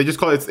they just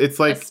call it. It's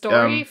like a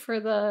story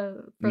for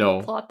the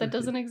plot that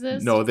doesn't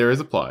exist. No, there is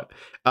a plot.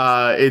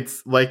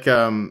 It's like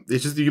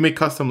it's just you make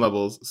custom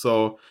levels.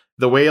 So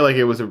the way like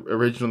it was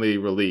originally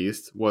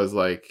released was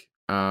like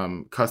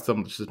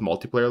custom just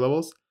multiplayer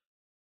levels.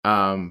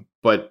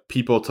 But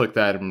people took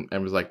that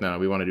and was like, no,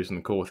 we want to do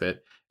something cool with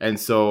it. And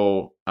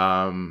so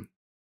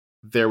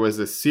there was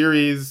a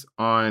series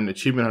on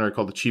Achievement Hunter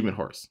called Achievement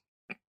Horse,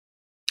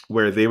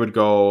 where they would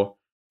go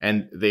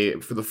and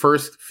for the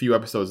first few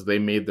episodes, they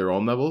made their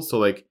own levels. So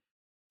like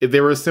if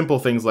there were simple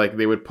things like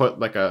they would put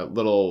like a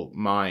little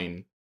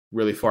mine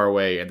really far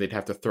away and they'd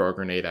have to throw a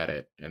grenade at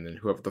it. And then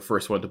whoever the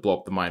first one to blow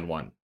up the mine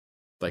won.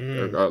 Like,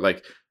 or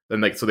like,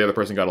 then like, so the other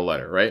person got a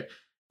letter, right?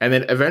 And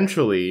then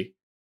eventually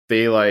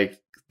they like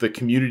the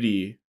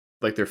community,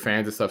 like their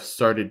fans and stuff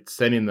started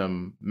sending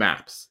them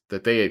maps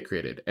that they had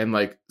created. And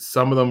like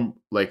some of them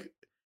like,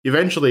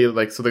 eventually,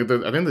 like, so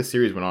I think the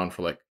series went on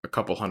for like a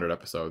couple hundred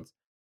episodes.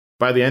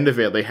 By the end of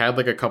it, they had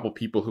like a couple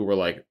people who were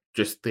like,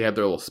 they had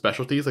their little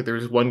specialties. Like there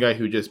was one guy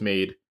who just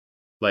made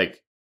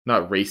like,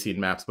 not racing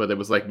maps, but it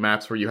was like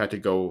maps where you had to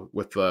go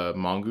with the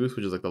mongoose,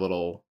 which is like the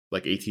little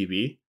like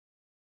ATV.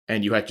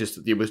 And you just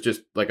had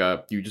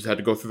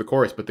to go through the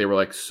course, but they were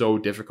like so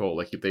difficult.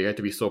 Like they had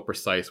to be so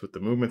precise with the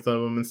movements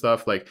of them and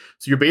stuff. Like,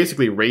 so you're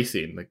basically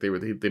racing. Like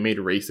they made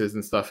races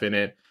and stuff in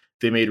it.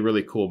 They made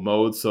really cool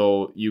modes,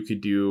 so you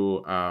could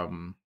do. I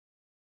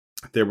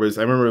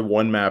remember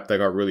one map that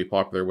got really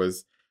popular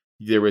was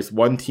there was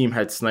one team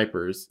had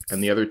snipers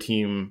and the other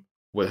team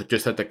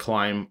just had to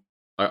climb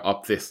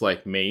up this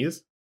like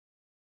maze,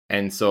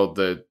 and so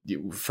the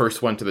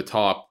first one to the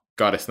top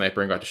got a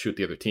sniper and got to shoot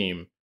the other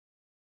team,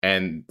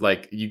 and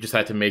like you just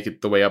had to make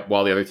it the way up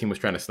while the other team was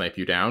trying to snipe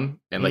you down,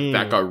 and like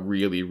that got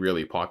really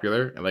really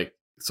popular, and like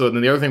so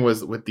then the other thing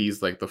was with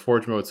these like the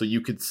Forge mode, so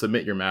you could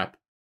submit your map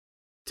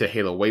to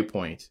Halo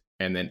Waypoint,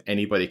 and then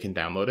anybody can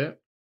download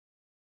it.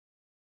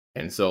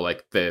 And so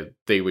like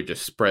they would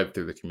just spread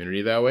through the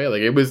community that way.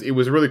 Like it was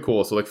really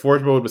cool. So like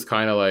Forge mode was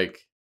kind of like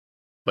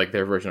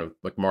their version of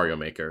like Mario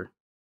Maker,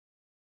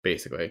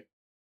 basically.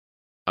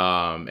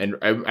 And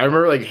I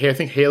remember like I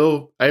think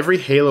every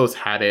Halo's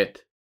had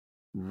it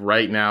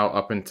right now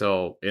up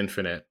until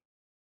Infinite,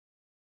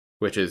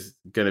 which is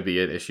gonna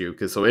be an issue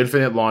because so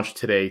Infinite launched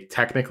today.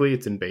 Technically,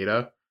 it's in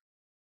beta.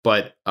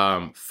 But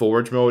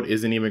Forge mode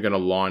isn't even going to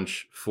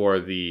launch for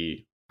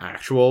the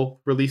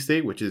actual release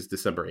date, which is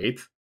December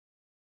 8th.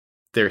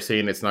 They're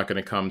saying it's not going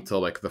to come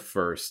till like the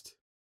first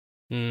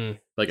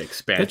like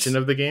expansion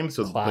of the game.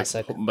 So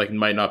like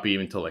might not be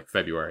even till like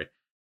February.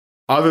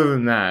 Other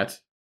than that,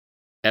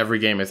 every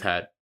game since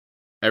I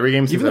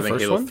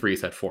think Halo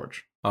 3's had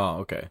Forge. Oh,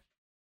 okay.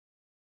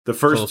 The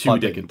first two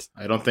didn't.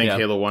 I don't think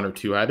Halo 1 or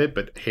 2 had it,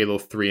 but Halo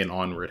 3 and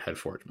onward had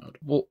Forge mode.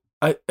 Well,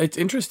 it's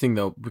interesting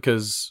though,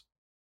 because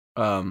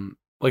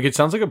like it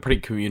sounds like a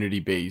pretty community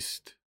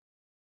based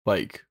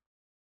like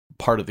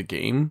part of the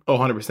game. Oh,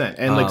 100%.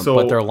 And like so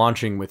but they're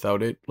launching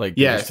without it. Like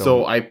they yeah, just so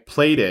don't- I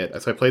played it.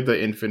 So I played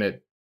the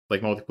Infinite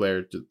like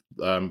multiplayer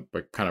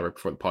but kind of right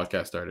before the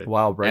podcast started.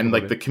 wow, brag And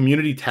about like the it.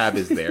 community tab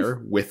is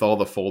there with all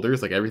the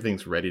folders, like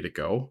everything's ready to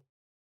go.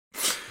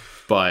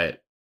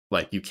 But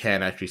like you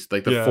can't actually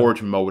like the Yeah.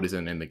 Forge mode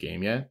isn't in the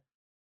game yet.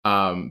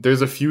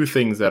 There's a few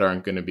things that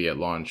aren't going to be at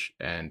launch,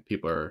 and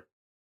people are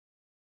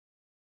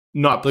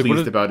not Like, what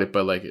pleased are- about it.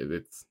 But like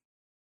it's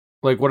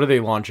Like, what are they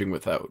launching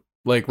without?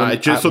 Like, when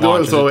just at so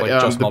launch, is it, the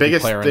just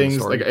biggest multiplayer and things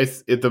story?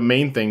 like the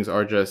main things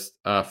are just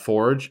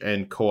Forge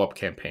and co-op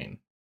campaign.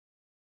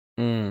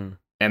 Mm.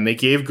 And they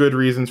gave good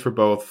reasons for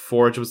both.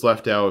 Forge was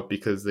left out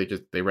because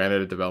they ran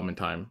out of development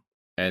time,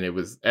 and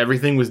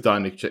everything was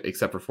done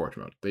except for Forge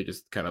mode. They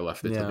just kind of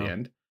left it till the Yeah.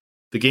 end.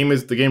 The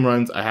game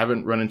runs. I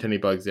haven't run into any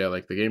bugs yet.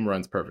 Like the game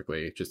runs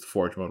perfectly. Just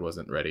Forge mode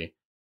wasn't ready.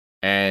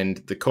 And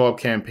the co-op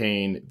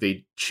campaign,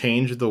 they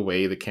changed the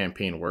way the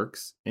campaign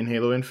works in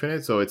Halo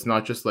Infinite. So it's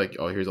not just like,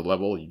 oh, here's a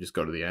level, you just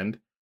go to the end.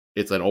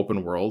 It's an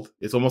open world.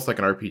 It's almost like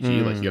an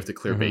RPG. Like you have to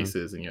clear Mhm.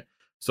 bases, and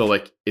so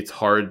like it's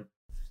hard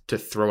to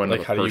throw another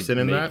Like, how do person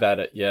you in make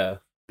that. yeah.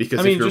 Because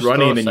I mean, if you're just throw a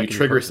running and you second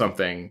trigger person.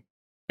 something,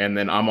 and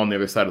then I'm on the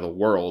other side of the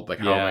world, like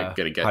how am I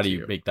going to get How to do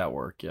you you? make that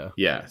work? Yeah.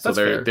 Yeah, so That's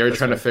they're fair. That's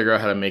trying to fair. figure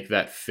out how to make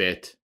that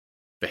fit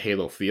the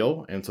Halo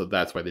feel, and so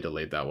that's why they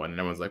delayed that one. And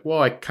everyone's like,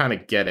 "Well, I kind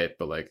of get it,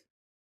 but like,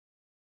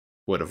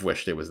 would have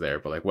wished it was there."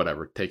 But like,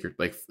 whatever, take your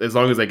like, as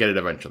long as I get it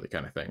eventually,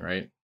 kind of thing,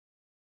 right?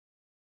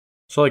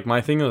 So like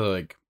my thing is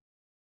like,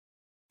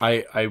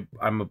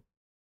 I'm a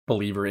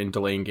believer in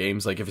delaying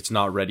games. Like if it's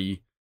not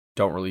ready,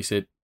 don't release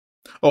it.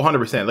 Oh,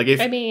 100%. Like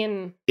I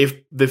mean, if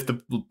the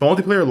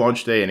multiplayer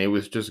launched day and it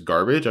was just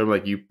garbage, I'm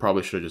like, you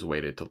probably should have just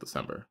waited till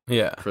December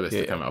Yeah. for this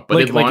yeah, to yeah. come out. But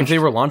like it if launched, they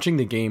were launching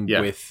the game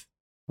Yeah.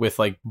 with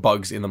like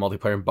bugs in the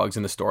multiplayer and bugs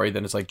in the story,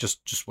 then it's like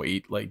just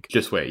wait. Like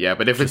just wait, yeah.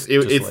 But if Just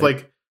it's wait.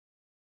 like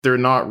they're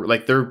not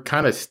like they're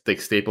kind of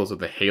like staples of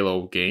the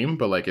Halo game,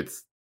 but like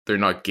they're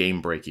not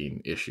game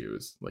breaking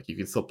issues. Like you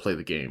can still play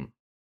the game.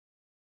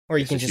 Or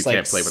you It's can just just you like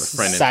can't play with a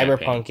friend in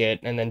cyberpunk it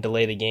and then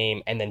delay the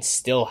game and then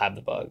still have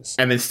the bugs.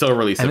 And then still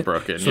release And it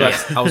broken. So Yeah.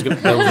 that's, I was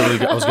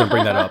gonna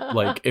bring that up.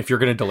 Like if you're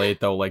gonna delay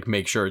it though, like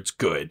make sure it's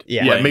good.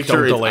 Yeah. Yeah, Like, make sure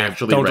don't it's delay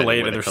actually don't ready delay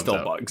it when and it there's comes still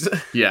out. bugs.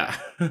 Yeah.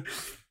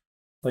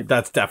 Like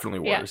that's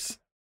definitely Yeah. worse.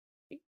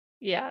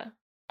 yeah.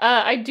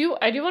 I do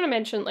want to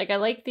mention, like, I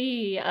like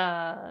the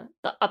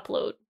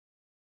upload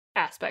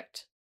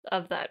aspect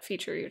of that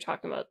feature you're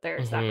talking about there,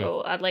 Mhm.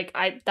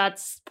 Zacco.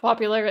 That's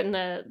popular in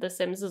the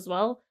Sims as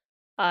well.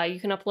 You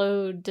can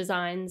upload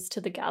designs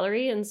to the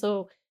gallery, and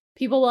so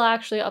people will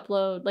actually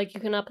upload, like, you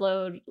can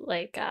upload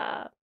like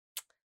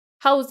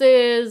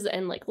houses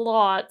and like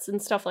lots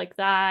and stuff like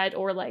that,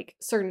 or like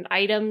certain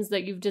items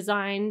that you've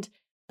designed.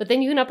 But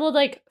then you can upload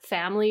like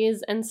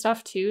families and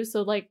stuff too.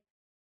 So like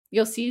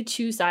you'll see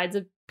two sides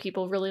of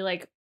people really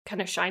like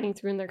kind of shining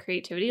through in their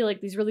creativity,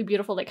 like these really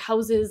beautiful like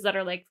houses that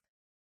are like,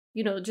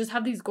 you know, just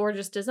have these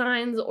gorgeous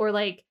designs, or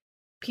like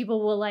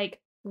people will like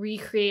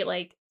recreate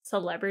like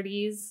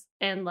celebrities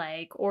and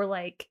like, or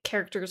like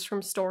characters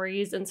from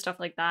stories and stuff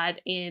like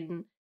that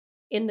in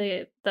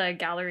the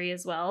gallery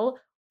as well.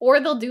 Or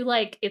they'll do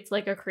like, it's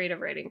like a creative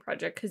writing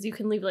project, because you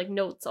can leave like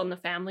notes on the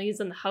families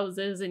and the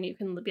houses, and you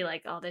can be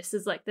like, oh, this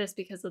is like this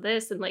because of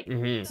this, and like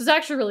Mhm. so it's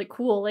actually really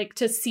cool, like,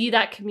 to see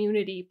that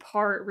community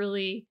part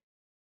really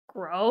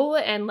grow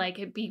and like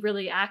it be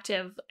really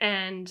active.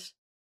 And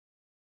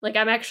like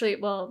I'm actually,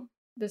 well,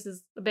 this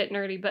is a bit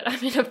nerdy, but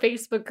I'm in a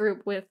Facebook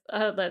group with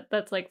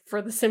that's like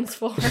for The Sims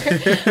 4,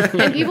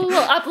 and people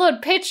will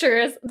upload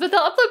pictures, but they'll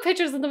upload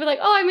pictures and they'll be like,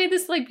 oh, I made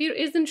this, like,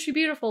 isn't she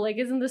beautiful? Like,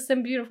 isn't this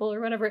Sim beautiful, or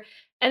whatever?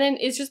 And then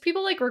it's just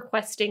people like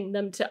requesting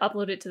them to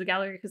upload it to the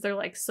gallery because they're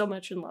like so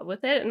much in love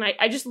with it. And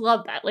I just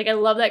love that. Like, I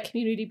love that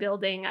community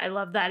building. I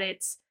love that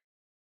it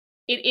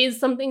is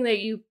something that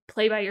you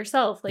play by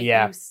yourself. Like,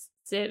 Yeah. you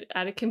sit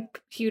at a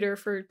computer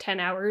for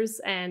 10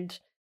 hours and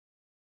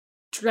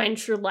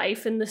drench your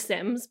life in The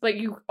Sims, but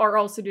you are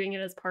also doing it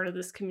as part of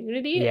this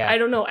community. Yeah. I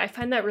don't know. I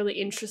find that really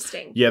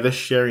interesting. Yeah, the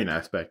sharing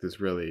aspect is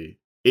really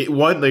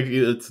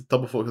it's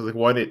double focus. Like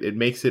one, it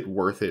makes it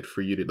worth it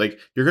for you to, like,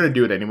 you're gonna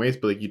do it anyways,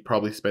 but like you'd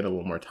probably spend a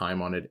little more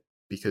time on it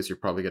because you're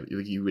probably gonna,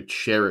 like, you would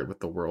share it with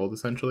the world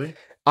essentially.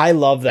 I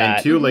love that.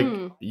 And two, like,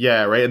 Mhm.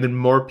 yeah, right. And then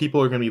more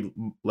people are gonna be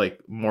like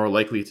more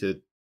likely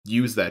to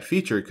use that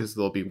feature because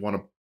they'll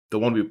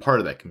want to be part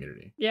of that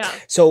community. Yeah.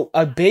 So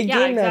a big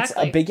Yeah, game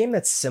exactly.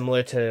 that's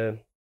similar to,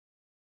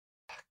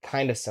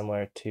 kind of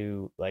similar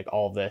to like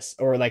all of this,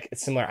 or like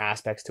similar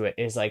aspects to it,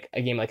 is like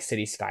a game like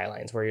City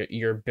Skylines, where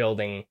you're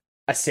building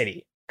a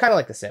city, kind of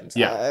like The Sims.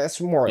 Yeah.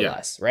 That's more or Yeah.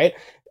 less, right?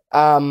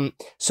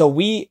 So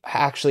we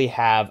actually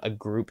have a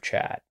group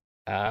chat,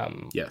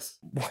 Yes.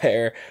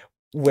 where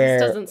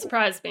This doesn't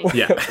surprise me.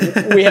 Yeah.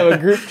 we have a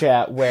group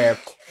chat where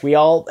we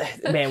all,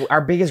 man,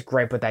 our biggest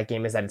gripe with that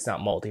game is that it's not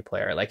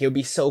multiplayer. Like, it would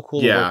be so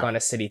cool to Yeah. work on a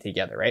city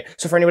together, right?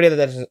 So for anybody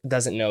that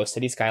doesn't know,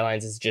 City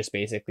Skylines is just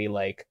basically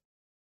like,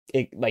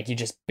 you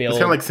just build. It's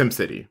kind of like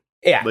SimCity.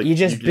 Yeah, like, you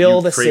just you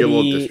build a create a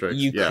little city. district,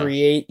 You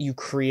yeah.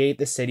 create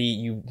the city.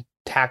 You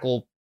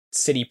tackle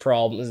city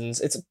problems.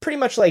 It's pretty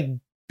much like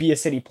be a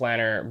city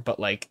planner, but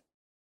like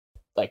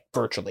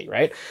virtually,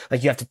 right?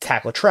 Like you have to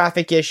tackle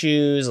traffic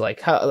issues, like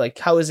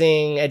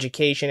housing,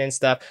 education and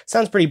stuff.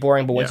 Sounds pretty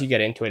boring, but once you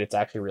get into it, it's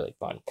actually really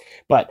fun.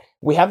 But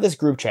we have this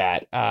group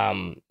chat.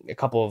 A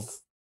couple of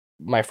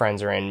my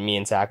friends are in, me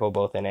and Sacco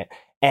both in it,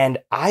 and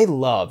I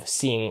love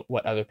seeing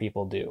what other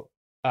people do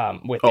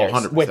with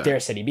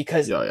their city,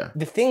 because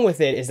the thing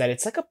with it is that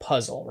it's like a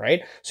puzzle,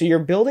 right? So you're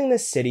building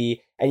this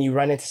city and you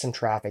run into some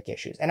traffic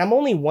issues, and I'm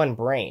only one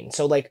brain,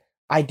 so like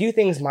I do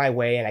things my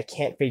way and I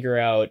can't figure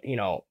out,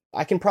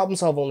 I can problem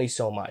solve only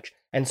so much.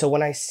 And so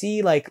when I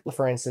see, like,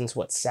 for instance,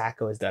 what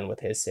Sacco has done with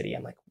his city,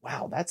 I'm like,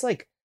 wow, that's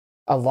like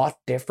a lot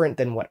different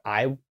than what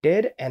I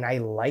did. And I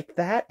like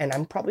that. And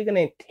I'm probably going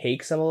to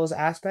take some of those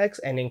aspects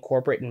and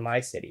incorporate in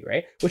my city,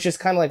 right? Which is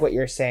kind of like what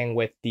you're saying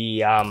with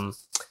the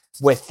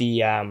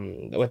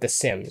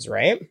Sims,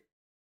 right?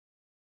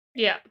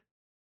 Yeah.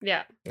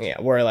 Yeah.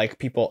 Where like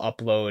people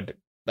upload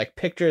like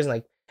pictures and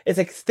like, it's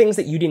like things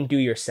that you didn't do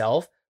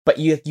yourself, but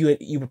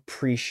you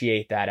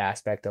appreciate that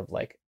aspect of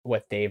like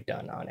what they've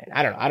done on it.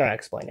 I don't know how to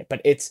explain it,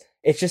 but it's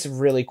just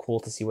really cool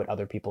to see what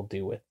other people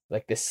do with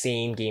like the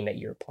same game that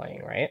you're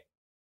playing, right?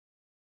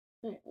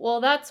 Well,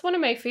 that's one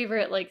of my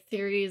favorite like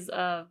theories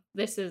of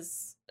this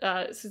is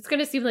so it's going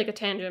to seem like a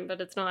tangent, but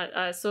it's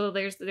not. So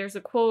there's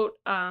a quote,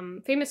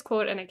 famous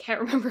quote, and I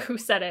can't remember who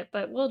said it,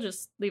 but we'll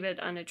just leave it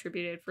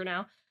unattributed for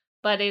now.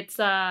 But it's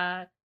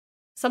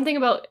something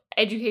about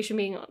education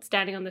being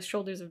standing on the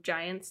shoulders of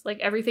giants. Like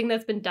everything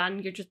that's been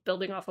done, you're just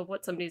building off of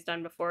what somebody's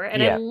done before.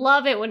 And I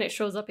love it when it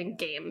shows up in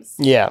games.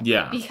 Yeah.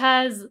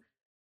 Because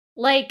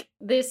like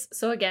this,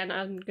 so again,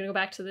 I'm going to go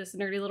back to this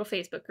nerdy little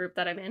Facebook group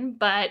that I'm in,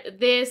 but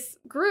this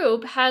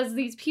group has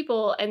these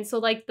people. And so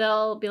like,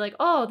 they'll be like,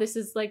 oh, this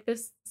is like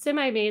this sim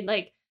I made.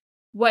 Like,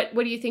 what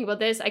do you think about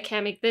this? I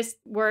can't make this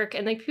work.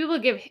 And like people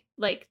give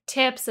like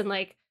tips and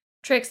like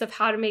tricks of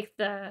how to make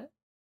the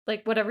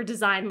like whatever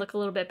design look a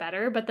little bit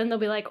better, but then they'll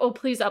be like, oh,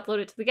 please upload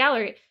it to the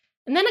gallery.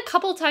 And then a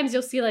couple times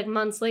you'll see like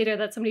months later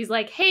that somebody's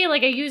like, hey,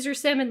 like I used your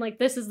sim and like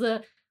this is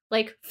the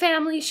like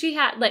family she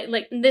had,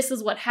 like this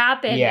is what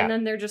happened. And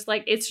then they're just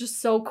like, it's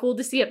just so cool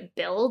to see it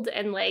build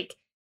and like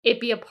it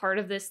be a part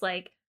of this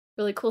like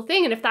really cool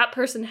thing. And if that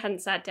person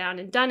hadn't sat down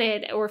and done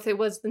it, or if it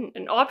was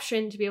an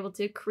option to be able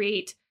to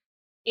create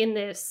in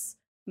this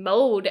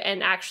mode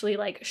and actually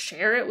like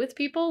share it with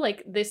people,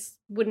 like this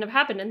wouldn't have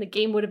happened and the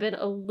game would have been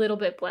a little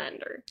bit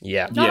blander.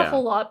 Not a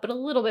whole lot, but a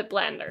little bit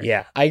blander.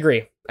 I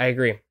agree.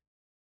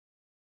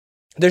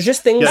 There's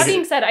just things. That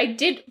being said,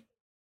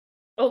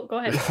 oh, go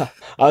ahead.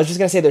 I was just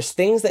gonna say there's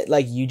things that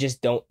like you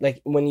just don't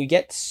like when you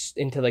get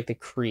into like the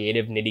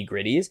creative nitty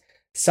gritties.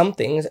 Some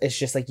things it's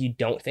just like you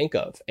don't think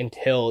of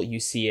until you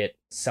see it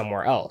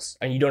somewhere else,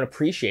 and you don't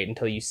appreciate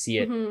until you see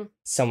it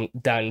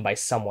done by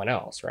someone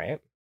else, right?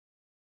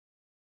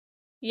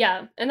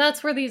 Yeah, and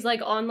that's where these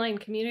like online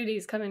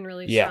communities come in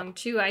really strong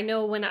too. I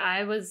know when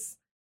I was,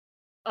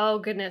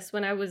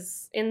 when I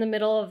was in the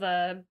middle of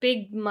a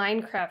big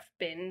Minecraft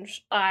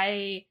binge,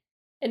 I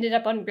ended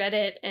up on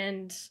Reddit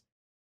and,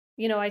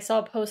 I saw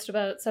a post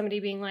about somebody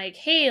being like,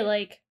 hey,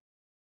 like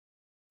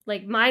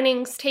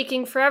mining's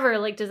taking forever.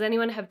 Like, does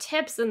anyone have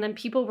tips? And then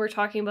people were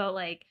talking about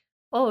like,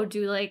 oh,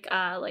 do like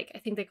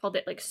I think they called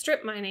it like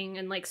strip mining.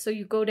 And like, so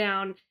you go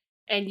down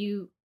and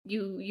you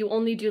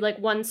only do like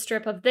one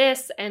strip of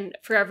this and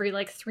for every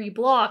like 3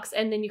 blocks,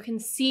 and then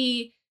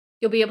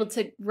you'll be able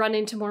to run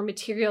into more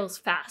materials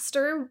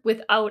faster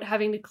without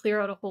having to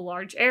clear out a whole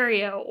large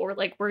area or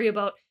like worry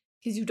about,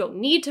 because you don't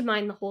need to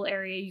mine the whole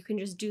area. You can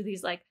just do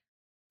these like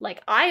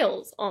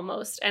aisles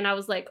almost. And I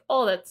was like,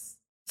 oh, that's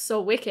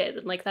so wicked.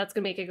 And like, that's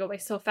gonna make it go by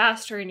so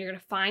faster and you're gonna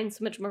find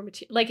so much more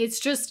material. Like, it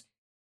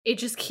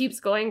just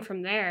keeps going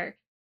from there.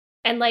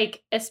 And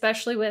like,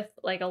 especially with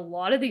like a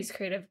lot of these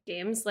creative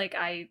games, like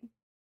I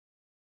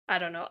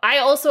don't know. I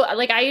also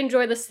like I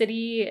enjoy the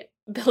city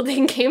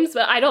building games,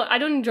 but I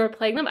don't enjoy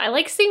playing them. I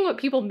like seeing what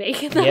people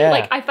make in them.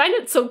 Like I find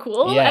it so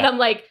cool, and I'm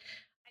like,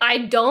 I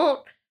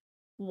don't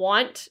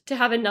want to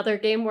have another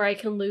game where I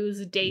can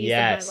lose days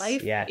of my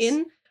life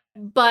in.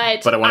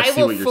 But I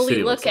will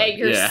fully look at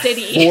your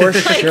city for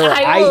sure.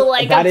 I will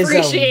like that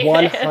appreciate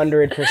is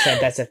 100%.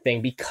 That's a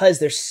thing, because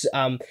there's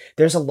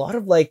a lot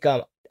of like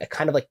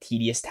kind of like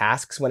tedious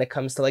tasks when it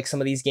comes to like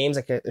some of these games,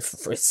 like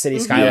for City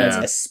Skylines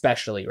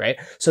especially, right?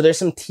 So there's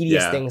some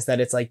tedious things that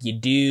it's like you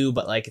do,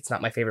 but like it's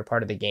not my favorite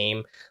part of the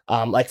game.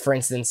 Like for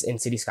instance, in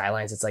City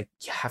Skylines, it's like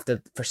you have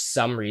to for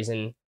some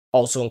reason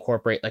also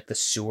incorporate like the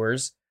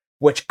sewers,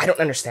 which I don't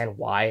understand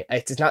why.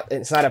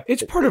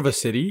 It's part of a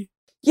city.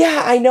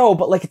 Yeah, I know,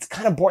 but like it's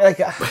kind of boring. Like,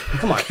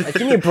 come on, like,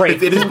 give me a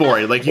break. It is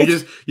boring. Like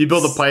you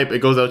build a pipe, it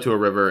goes out to a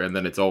river, and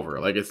then it's over.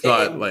 Like it's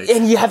not like,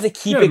 and you have to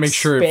keep it, make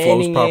sure it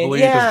flows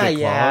properly.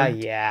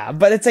 Yeah.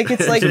 But it's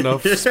like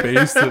enough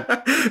space.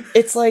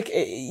 It's like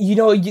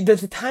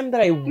there's the time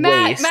that I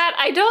waste. Matt,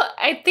 I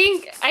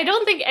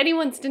don't think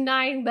anyone's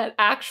denying that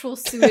actual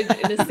sewage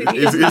in a city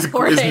is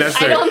important.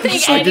 necessary. I don't think I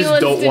just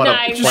anyone's don't want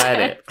denying to plan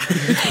that. it.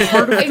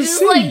 part of I the just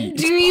city. like,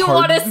 do It's you part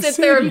want to of the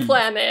sit there and city.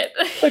 plan it?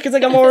 Like, it's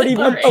like I'm already.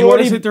 All right. Do you want to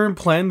already sit there and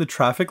plan the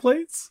traffic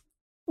lights?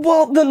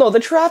 well, no, the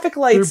traffic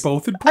They're lights.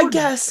 both I important.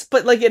 guess,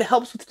 but like it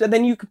helps with. Then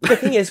the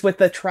thing is with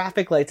the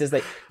traffic lights is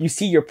that you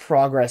see your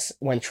progress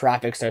when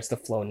traffic starts to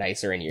flow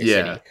nicer in your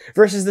Yeah. city.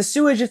 Versus the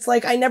sewage, it's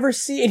like I never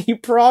see any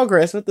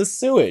progress with the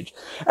sewage.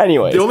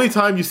 Anyways, The only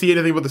time you see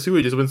anything about the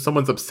sewage is when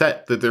someone's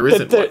upset that there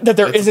isn't one. that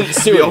there That's isn't the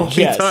sewage, only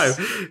yes.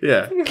 time.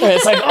 Yeah. and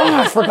it's like, oh,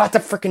 I forgot to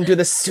freaking do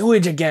the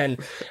sewage again.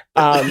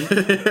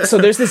 So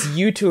there's this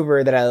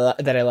YouTuber that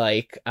I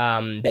like,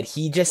 that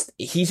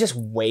he's just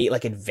way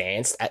like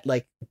advanced at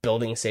like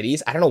building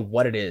cities. I don't know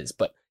what it is,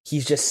 but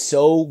he's just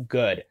so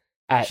good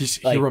at He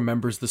like,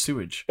 remembers the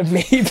sewage.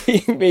 maybe He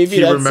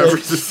that's remembers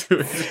it.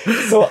 the sewage.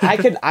 So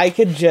I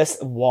could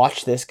just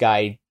watch this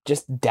guy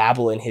just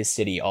dabble in his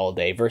city all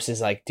day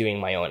versus like doing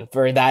my own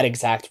for that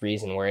exact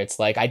reason where it's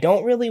like I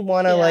don't really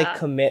want to like Yeah.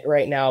 commit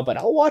right now, but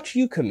I'll watch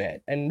you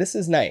commit, and this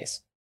is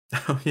nice.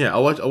 Yeah,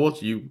 I'll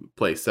watch you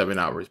play 7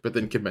 hours, but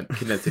then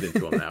condense it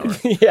into an hour.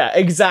 Yeah,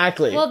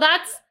 exactly. Well,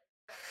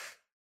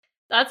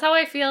 that's how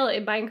I feel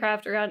in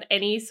Minecraft around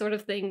any sort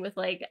of thing with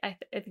like I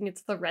think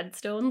it's the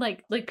redstone.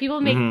 Like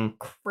people make Mhm.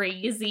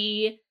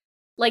 crazy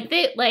like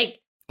they like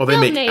Oh, they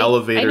they'll make I know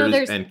elevators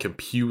there's- and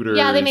computers.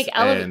 yeah, they make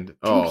and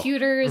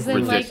computers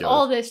and like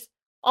all this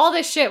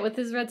shit with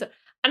this redstone.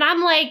 And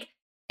I'm like,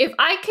 if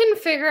I can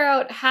figure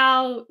out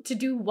how to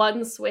do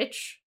one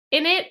switch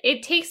in it,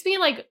 it takes me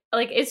like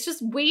it's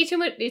just way too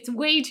much. It's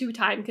way too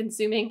time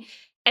consuming.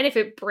 And if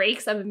it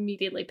breaks, I'm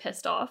immediately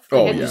pissed off.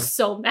 Like, Oh, I'm yeah. just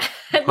so mad.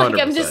 Like,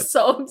 I'm 100%. just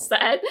so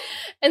upset.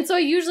 And so I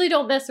usually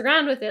don't mess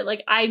around with it.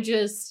 Like, I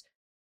just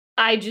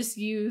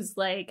use,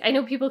 like, I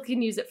know people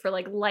can use it for,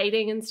 like,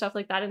 lighting and stuff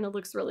like that, and it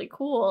looks really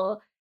cool.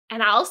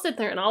 And I'll sit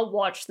there and I'll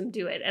watch them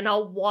do it. And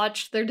I'll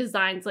watch their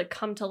designs, like,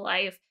 come to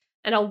life.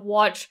 And I'll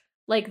watch,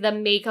 like,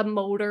 them make a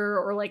motor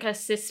or, like, a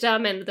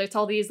system. And there's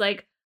all these,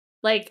 like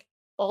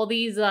all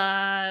these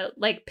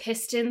like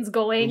pistons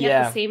going at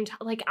Yeah. the same time.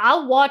 Like,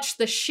 I'll watch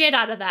the shit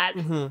out of that.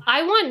 Mhm.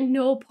 I want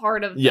no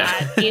part of Yeah.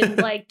 that in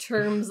like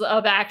terms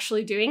of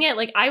actually doing it.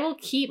 Like, I will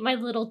keep my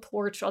little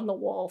torch on the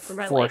wall for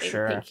my For lighting.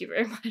 sure. Thank you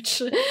very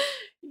much.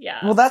 Yeah.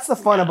 Well, that's the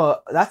fun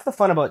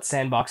Yeah. about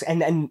Sandbox,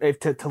 and if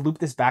to loop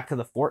this back to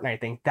the Fortnite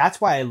thing, that's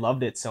why I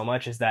loved it so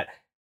much. Is that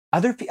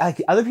other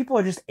people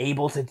are just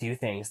able to do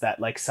things that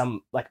like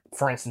some like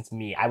for instance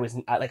me,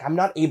 I'm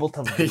not able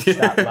to reach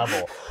that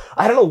level.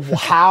 I don't know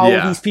how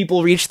Yeah. these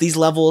people reach these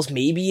levels.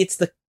 Maybe it's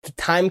the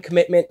time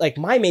commitment. Like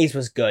my maze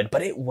was good,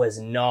 but it was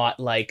not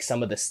like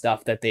some of the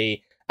stuff that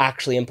they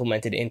actually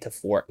implemented into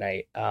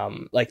Fortnite.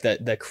 Like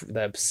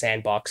the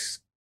Sandbox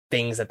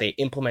things that they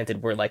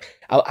implemented were like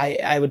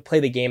I would play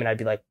the game and I'd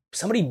be like,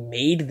 somebody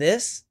made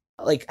this?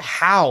 Like,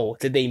 how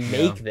did they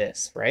make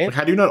this, right? Like,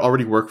 how do you not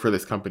already work for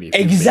this company? if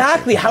you make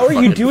Exactly. it? How are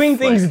you Fucking, doing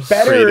things like,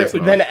 better creative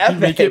than mode. Epic?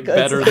 Make it It's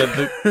better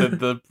like- than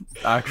the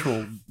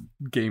actual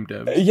game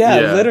devs.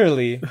 Yeah, Yeah.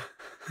 literally.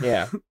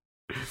 Yeah.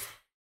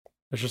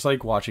 It's just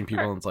like watching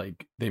people and it's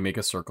like they make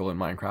a circle in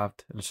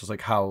Minecraft and it's just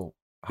like how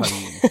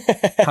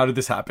did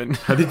this happen?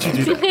 How did you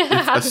do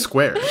that? It's a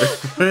square.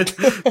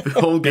 The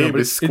whole game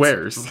but is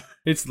squares.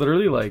 It's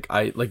literally like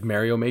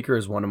Mario Maker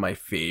is one of my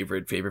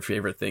favorite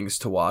things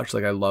to watch.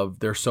 Like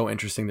they're so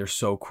interesting, they're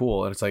so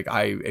cool, and it's like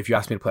if you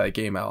ask me to play that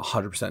game, I'm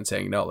 100%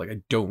 saying no. Like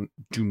I do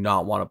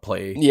not want to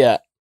play. Yeah.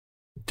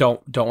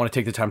 Don't want to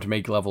take the time to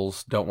make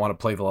levels. Don't want to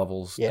play the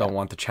levels. Yeah. Don't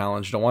want the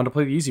challenge. Don't want to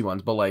play the easy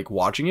ones. But like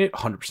watching it,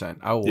 100%.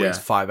 I will Yeah.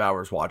 waste 5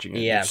 hours watching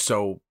it. Yeah. It's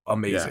so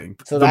amazing.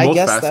 So The I most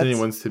guess fascinating that's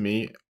ones to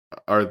me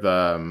are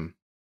the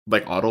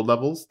like auto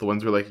levels. The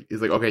ones where like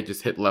it's like, okay,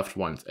 just hit left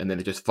once and then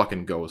it just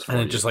fucking goes for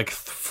And it you. just like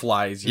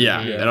flies. you.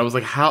 Yeah. And I was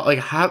like, how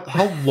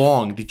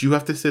long did you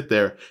have to sit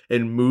there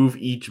and move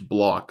each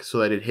block so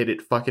that it hit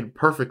it fucking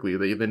perfectly?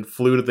 That you then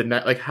flew to the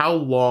net. Like, how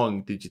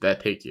long did that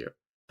take you?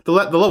 The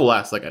level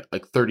lasts like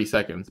 30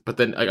 seconds, but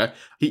then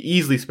he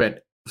easily spent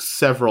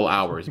several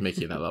hours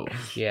making that level.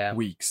 yeah.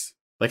 Weeks.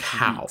 Like,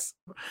 how? Weeks.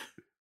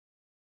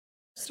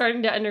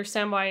 Starting to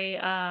understand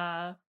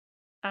why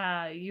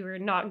you were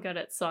not good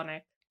at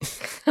Sonic.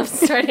 I'm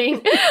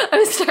starting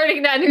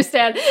to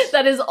understand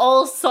that is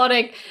all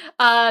Sonic.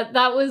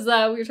 That was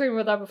we were talking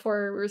about that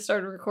before we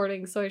started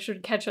recording, so I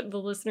should catch the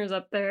listeners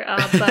up there.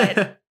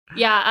 But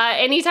yeah,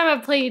 anytime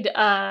I've played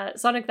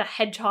Sonic the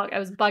Hedgehog, I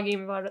was bugging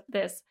him about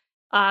this.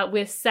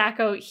 With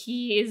Sacco,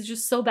 he is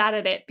just so bad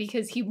at it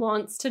because he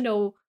wants to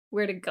know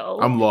where to go.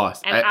 I'm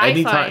lost. And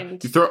Anytime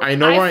you throw, I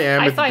know where I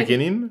am at the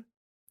beginning,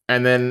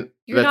 and then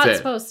You're that's not it.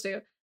 supposed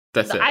to.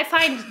 That's it. I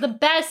find the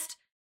best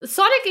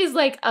Sonic is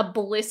like a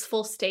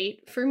blissful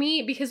state for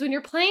me because when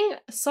you're playing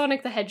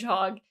Sonic the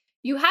Hedgehog,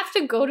 you have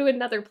to go to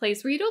another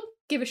place where you don't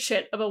give a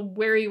shit about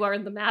where you are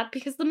in the map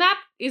because the map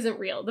isn't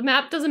real. The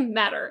map doesn't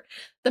matter.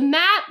 The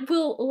map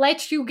will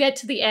let you get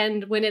to the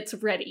end when it's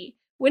ready.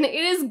 When it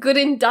is good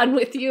and done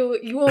with you,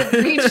 you will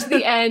reach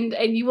the end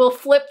and you will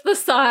flip the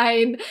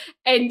sign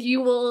and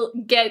you'll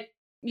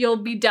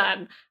be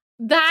done.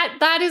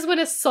 That is when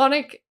a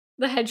Sonic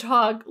the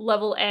Hedgehog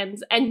level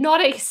ends and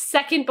not a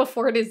second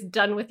before it is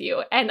done with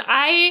you. And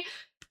I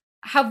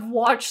have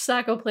watched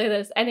Sacco play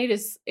this, and it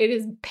is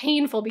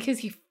painful because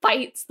he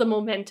fights the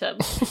momentum.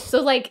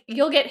 So like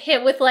you'll get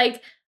hit with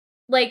like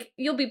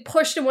you'll be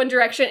pushed in one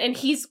direction and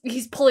he's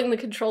pulling the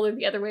controller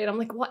the other way, and I'm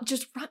like, what?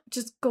 Just run,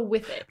 just go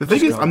with it. The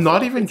thing is, I'm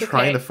not even It's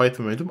trying okay. to fight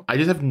the momentum. I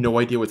just have no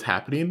idea what's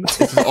happening. It's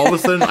just all of a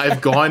sudden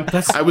I've gone.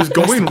 I was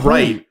going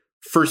right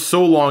for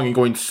so long and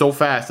going so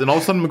fast, and all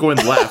of a sudden I'm going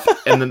left,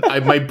 and then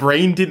my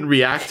brain didn't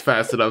react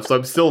fast enough, so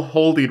I'm still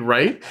holding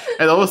right,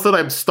 and all of a sudden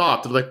I'm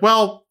stopped. I'm like,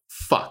 well,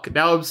 fuck.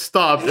 Now I'm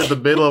stopped in the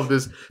middle of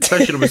this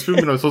section. I'm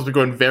assuming I'm supposed to be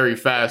going very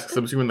fast because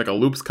I'm assuming like a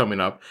loop's coming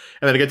up,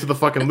 and then I get to the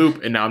fucking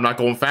loop, and now I'm not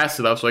going fast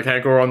enough, so I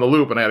can't go around the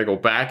loop, and I got to go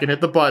back and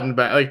hit the button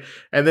back, like,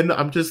 and then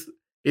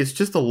it's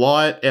just a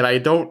lot, and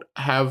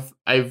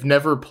I've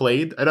never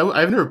played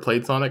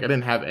Sonic. I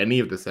didn't have any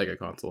of the Sega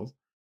consoles,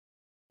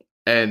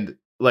 and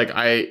like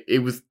I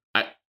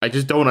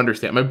just don't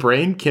understand. My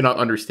brain cannot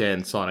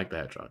understand Sonic the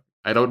Hedgehog.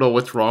 I don't know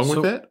what's wrong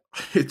with it.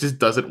 It just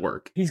doesn't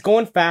work. He's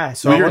going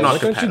fast. We are not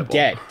what don't you compatible.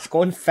 get? He's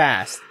going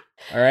fast.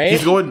 All right.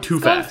 He's going too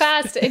He's going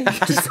fast. fast, and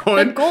He's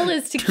going the goal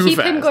is to too keep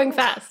him fast. going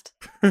fast.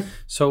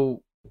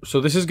 So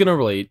this is gonna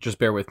relate. Just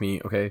bear with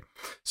me, okay?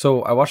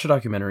 So I watched a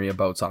documentary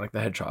about Sonic the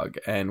Hedgehog,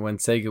 and when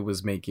Sega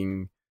was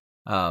making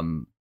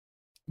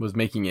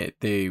it,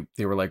 they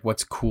were like,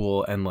 "What's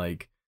cool?" And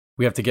like,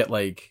 we have to get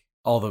like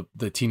all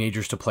the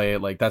teenagers to play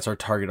it. Like, that's our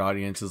target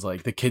audience, is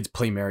like the kids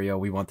play Mario.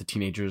 We want the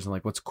teenagers, and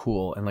like, what's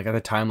cool? And like at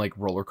the time, like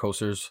roller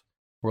coasters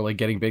were like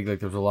getting big. Like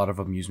there's a lot of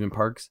amusement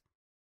parks.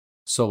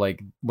 So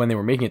like when they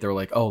were making it, they were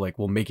like, "Oh, like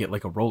we'll make it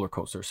like a roller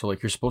coaster." So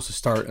like you're supposed to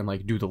start and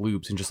like do the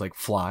loops and just like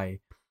fly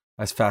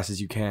as fast as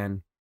you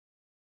can.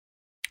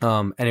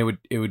 And it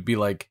would be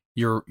like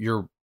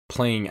you're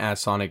playing as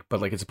Sonic, but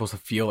like it's supposed to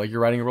feel like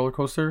you're riding a roller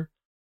coaster,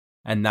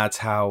 and that's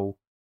how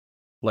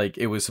like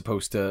it was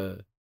supposed to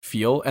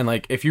feel. And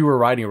like if you were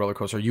riding a roller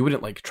coaster, you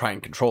wouldn't like try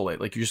and control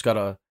it. Like you just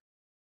gotta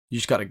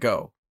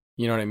go.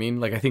 You know what I mean?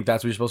 Like I think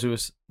that's what you're supposed to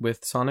do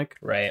with Sonic.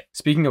 Right.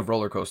 Speaking of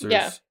roller coasters,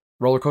 Yeah.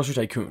 Roller Coaster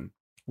Tycoon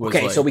was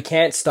Okay, like so we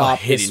can't stop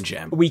a hidden this-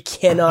 gem. We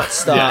cannot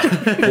stop Yeah.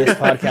 this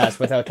podcast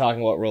without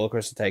talking about Roller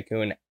Coaster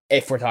Tycoon.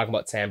 If we're talking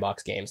about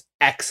Sandbox games,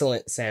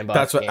 excellent Sandbox.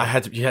 That's what game. I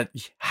had to. You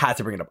had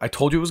to bring it up. I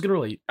told you it was gonna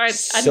relate.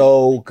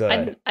 So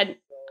good.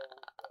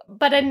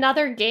 But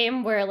another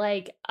game where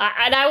like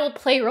I will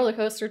play Roller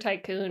Coaster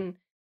Tycoon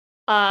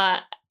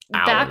back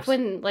Hours.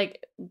 when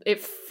like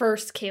it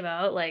first came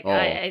out. Like Oh,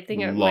 I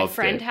think my loved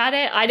friend it. had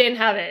it. I didn't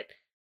have it.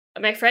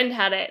 My friend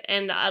had it,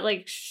 and I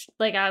like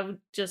I would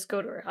just go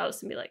to her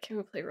house and be like, "Can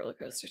we play Roller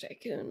Coaster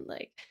Tycoon?"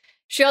 Like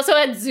she also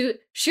had Zoo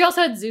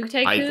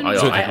Tycoon,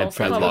 which I I had also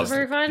thought was loved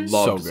very fun.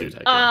 Loved So good. Zoo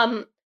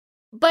Tycoon.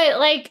 But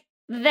like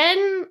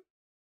then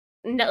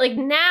like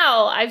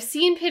now I've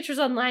seen pictures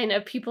online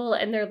of people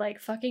and they're like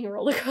fucking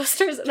roller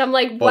coasters, and I'm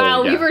like,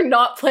 wow, we yeah. were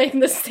not playing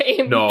the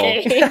same No.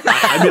 game.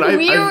 I mean,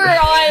 we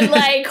were on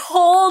like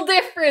whole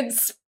different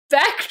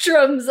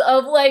spectrums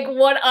of like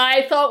what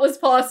I thought was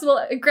possible.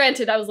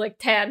 Granted, I was like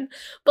 10,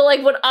 but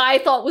like what I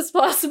thought was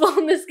possible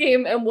in this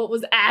game and what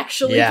was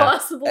actually Yeah.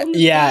 possible in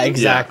this Yeah, game.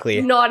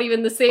 exactly. Not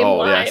even the same Oh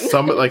line. yeah,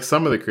 some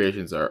of the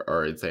creations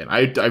are insane.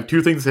 I have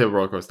two things to say about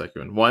Roller Coaster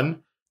Tycoon.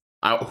 One,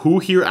 who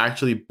here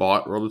actually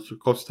bought Roller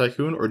Coaster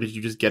Tycoon, or did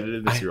you just get it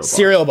in a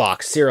cereal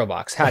box? Cereal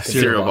box. Had to be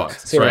Cereal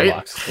box, Cereal right?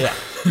 box. Yeah.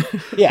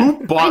 Yeah.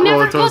 Who bought I never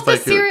Roller got Coaster the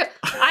Tycoon?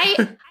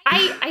 cereal.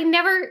 I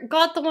never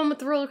got the one with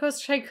the Roller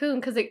Coaster Tycoon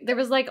because there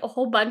was like a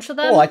whole bunch of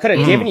them. Oh, I could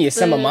have Mm. given you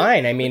some of The-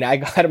 mine. I mean, I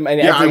got them in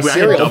Yeah, I every had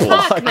cereal double.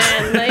 box. Fuck,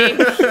 man! Like,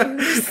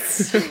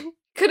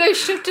 could I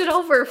shipped it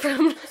over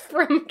from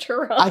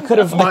Toronto? I could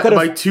have.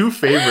 My two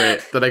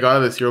favorite that I got out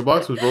of the cereal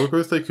box was Roller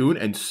Coaster Tycoon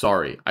and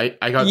Sorry. I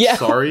got Yeah,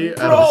 Sorry out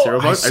bro. of the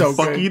cereal box. So I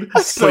fucking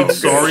good. So played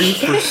Sorry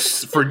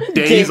for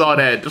days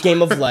on end.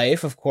 Game of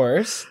Life, of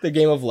course. The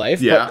Game of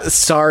Life. Yeah. But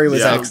Sorry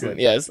was Yeah. excellent.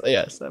 Yes,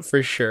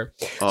 for sure.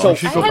 Oh, So- I I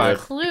should had go a back.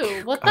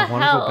 clue. What I the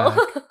wanna go hell?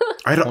 back.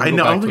 I don't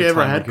think I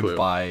ever had you Clue. could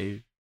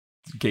buy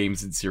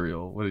games in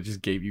cereal when it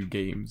just gave you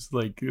games.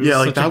 Like Yeah,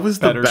 like, such that a was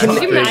the better best Can, time.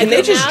 thing. can they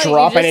Now just you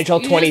drop just-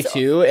 NHL you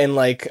 22 and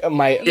like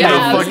my Yeah,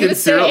 I was fucking gonna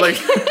cereal, say. like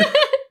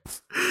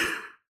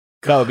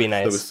that would be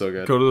that was nice. so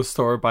good. Go to the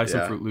store, buy some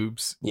Yeah. Fruit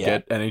Loops, Yeah.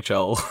 get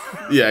NHL.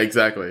 Yeah,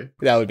 exactly.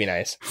 That would be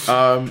nice.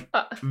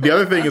 The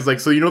other thing is like,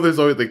 so you know, there's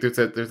always like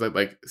there's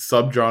like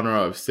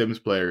subgenre of Sims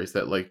players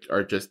that like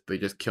are just they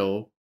just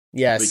kill.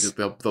 Yes.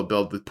 They'll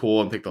build the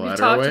pool and take the We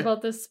ladder talked away.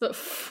 about this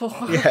before.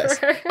 Yes.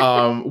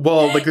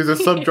 Well, like there's a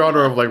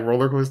subgenre of like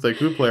roller coaster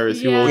tycoon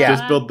players who will Yeah.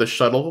 just build the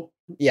shuttle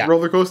Yeah.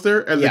 roller coaster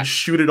and Yeah. then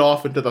shoot it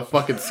off into the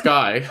fucking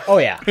sky. Oh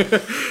yeah.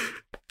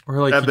 Or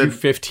like And you do then-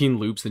 15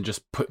 loops and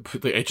just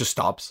put it just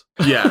stops.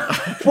 Yeah.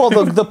 Well,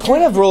 the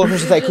point of Roller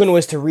Coaster Tycoon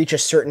was to reach a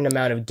certain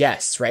amount of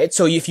guests, right?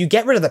 So if you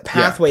get rid of the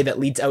pathway that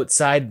leads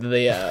outside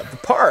the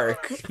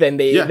park, then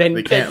they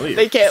can't leave.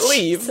 They can't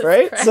leave, Jesus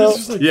right?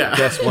 Christ. So Yeah.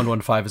 Guess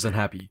 115 is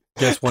unhappy.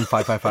 Guess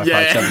 155557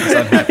 Yeah. is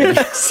unhappy.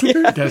 yes,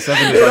 yeah. Guess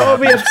 7 is They'll all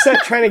be unhappy.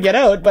 upset trying to get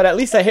out, but at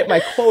least I hit my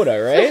quota,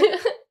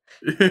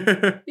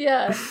 right?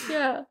 yeah.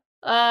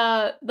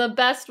 The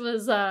best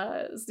was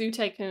Zoo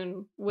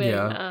Tycoon when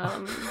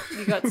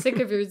you got sick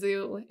of your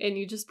zoo and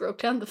you just broke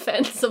down the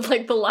fence of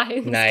like the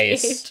lion's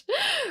Nice. cage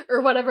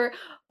or whatever.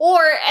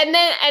 And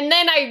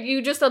then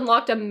you just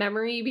unlocked a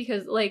memory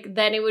because like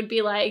then it would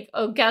be like,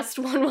 oh, guest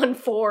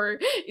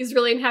 114 is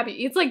really unhappy.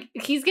 It's like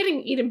he's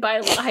getting eaten by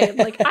a lion.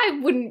 Like I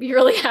wouldn't be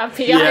really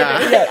happy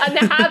either. Like,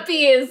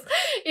 unhappy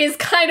is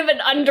kind of an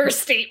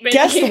understatement.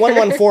 Guest here.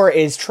 114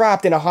 is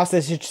trapped in a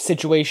hostage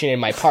situation in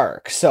my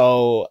park,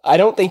 so I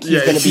don't think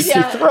he's going to be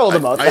too thrilled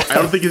about that. I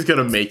don't think he's going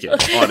to make it,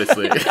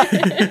 honestly.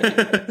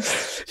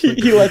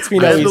 he lets me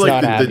know he's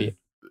not happy.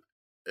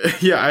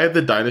 I had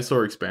the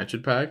dinosaur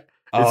expansion pack.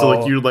 And so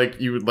like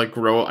you would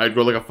grow, I'd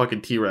grow like a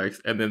fucking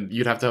T-Rex, and then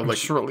you'd have to have like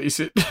just release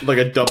it like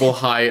a double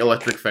high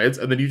electric fence,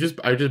 and then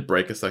I just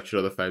break a section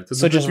of the fence. And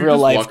so just real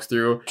life walks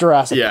through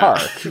Jurassic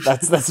Park.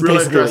 That's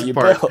basically what you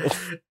build.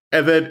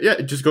 And then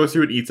it just goes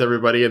through and eats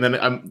everybody, and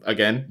then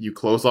again you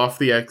close off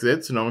the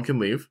exit so no one can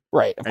leave.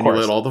 Right, of and course.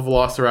 You let all the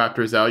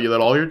velociraptors out. You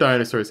let all your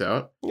dinosaurs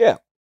out. Yeah,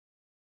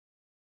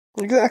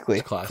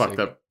 exactly. Fucked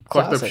up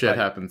shit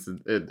happens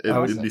in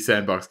the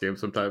Sandbox game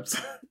sometimes.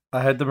 I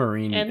had the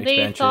Marine and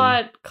expansion. they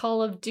thought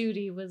Call of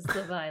Duty was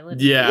the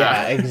violent.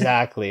 Yeah,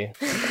 exactly.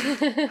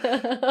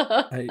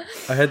 I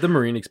had the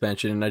Marine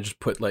expansion, and I just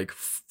put like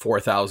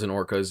 4,000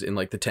 orcas in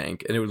like the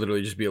tank, and it would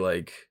literally just be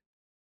like,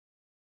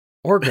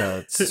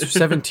 Orca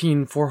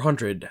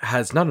 17,400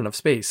 has not enough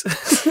space.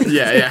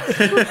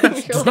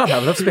 Does not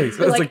have enough space.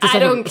 Like, I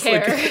don't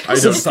care. I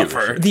don't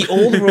suffer. The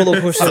old roller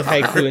coaster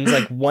tycoons,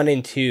 like 1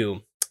 and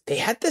 2. They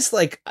had this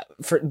like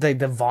for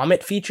the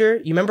vomit feature.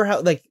 You remember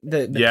how like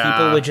the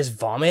people would just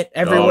vomit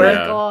everywhere? Oh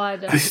my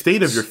god! The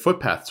state of your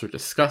footpaths are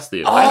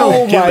disgusting.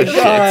 Oh my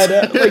god!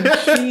 Like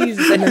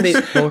jeez. And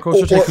then Roller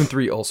Coaster Tycoon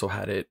 3 also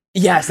had it.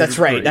 Yes, that's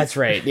right. That's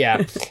right.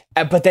 Yeah,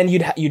 but then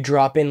you'd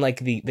drop in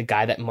like the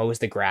guy that mows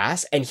the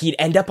grass, and he'd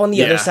end up on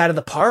the other side of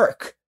the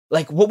park.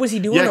 Like, what was he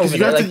doing over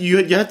there? You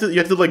have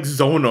to like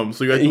zone them.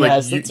 So you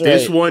have to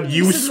this one,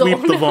 you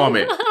sweep the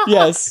vomit.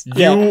 Yes,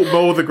 you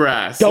mow the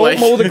grass. Don't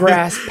mow the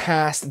grass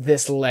past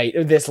this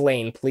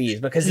lane,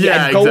 please, because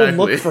I'd go and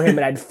look for him,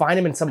 and I'd find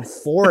him in some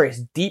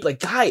forest deep. Like,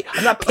 guy,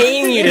 I'm not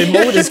paying you to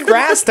mow this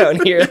grass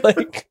down here.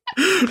 Like,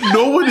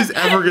 no one is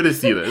ever gonna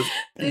see this.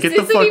 This Get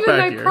the isn't fuck even back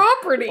my here.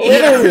 property.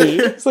 Literally,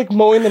 it's like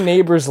mowing the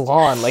neighbor's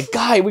lawn. Like,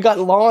 guy, we got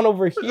lawn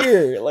over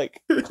here. Like,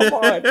 come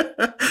on.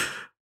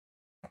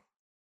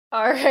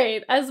 All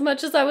right. As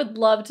much as I would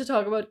love to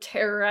talk about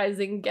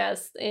terrorizing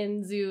guests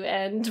in Zoo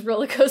and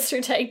Roller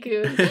Coaster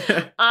Tycoon,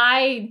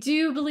 I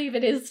do believe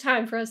it is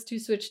time for us to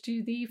switch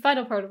to the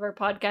final part of our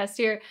podcast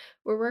here,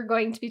 where we're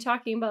going to be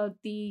talking about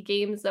the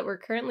games that we're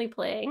currently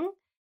playing.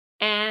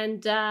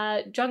 And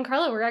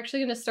Giancarlo, we're actually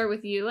going to start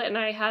with you, and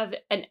I have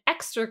an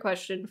extra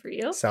question for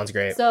you. Sounds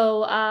great.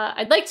 So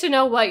I'd like to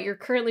know what you're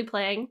currently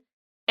playing,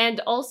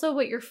 and also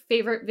what your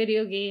favorite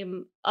video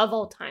game of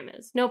all time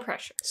is. No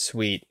pressure.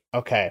 Sweet.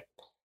 Okay.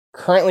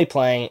 Currently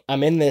playing,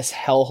 I'm in this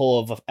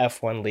hellhole of a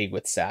F1 league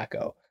with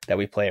Sacco that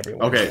we play every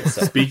week. Okay,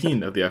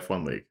 speaking of the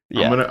F1 league,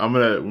 we're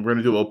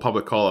gonna do a little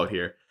public call out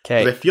here.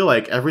 Okay. I feel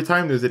like every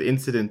time there's an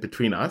incident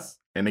between us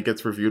and it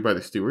gets reviewed by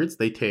the stewards,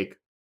 they take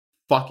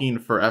fucking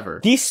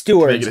forever. These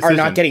stewards are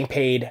not getting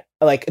paid.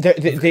 Like they're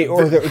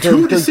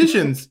two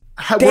decisions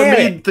were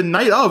made the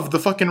night of the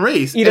fucking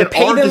race, and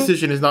our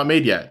decision is not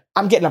made yet.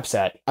 I'm getting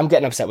upset.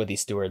 with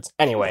these stewards.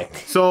 Anyway,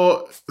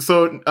 so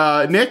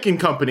Nick and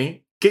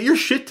company, get your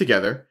shit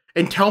together.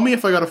 And tell me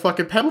if I got a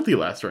fucking penalty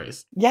last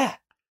race. Yeah,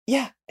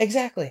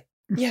 exactly.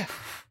 Yeah.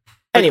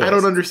 Anyways, I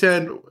don't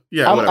understand.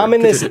 Yeah, I'm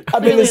in this. This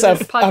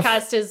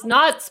podcast is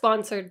not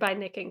sponsored by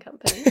Nick and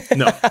Company.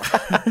 No.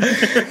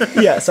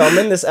 Yeah, so I'm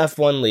in this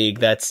F1 league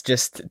that's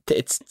just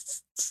it's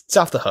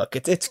off the hook.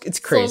 It's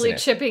crazy. Slowly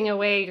chipping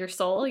away your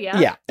soul. Yeah.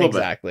 Yeah,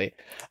 exactly.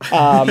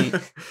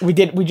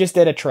 We just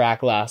did a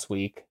track last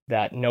week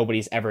that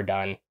nobody's ever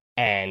done,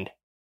 and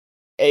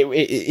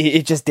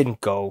it just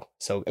didn't go.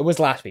 So it was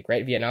last week,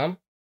 right? Vietnam.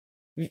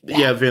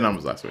 Yeah, Vietnam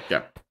was last week.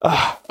 Yeah.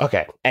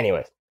 Okay.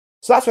 Anyways,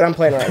 so that's what I'm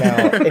playing right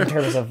now in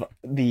terms of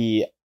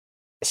the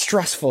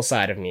stressful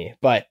side of me.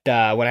 But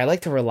when I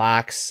like to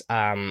relax,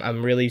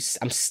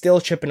 I'm still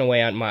chipping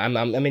away on my.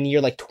 I'm in year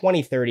like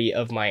 2030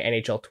 of my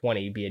NHL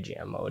 20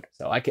 BGM mode,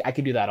 so I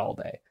could do that all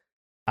day.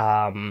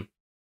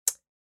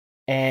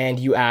 And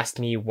you asked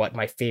me what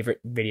my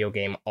favorite video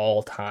game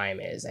all time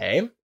is,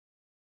 eh?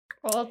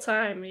 All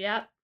time,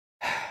 yeah.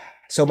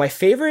 So my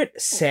favorite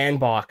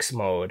sandbox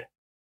mode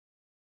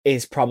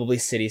is probably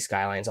City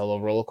Skylines, although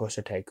Roller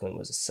Coaster Tycoon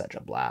was such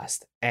a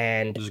blast.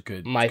 And it was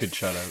good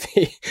shout out.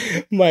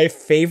 My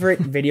favorite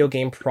video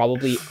game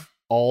probably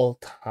all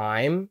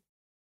time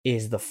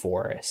is The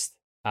Forest.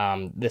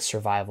 The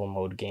survival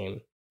mode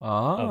game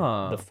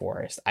of The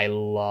Forest. I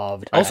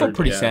loved. Also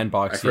pretty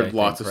sandboxy. I've heard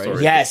lots of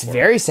stories. Yes,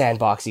 very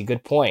sandboxy.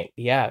 Good point.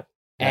 Yeah.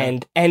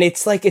 And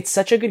it's like it's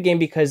such a good game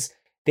because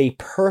they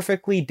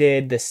perfectly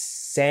did the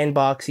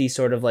sandboxy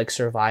sort of like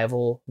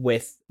survival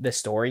with the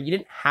story. You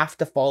didn't have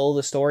to follow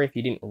the story if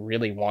you didn't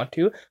really want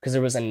to, because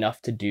there was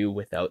enough to do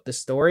without the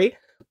story.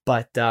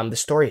 But the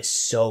story is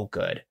so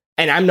good.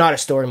 And I'm not a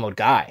story mode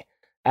guy.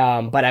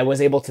 But I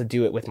was able to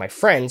do it with my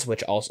friends,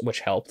 which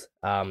helped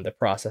the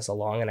process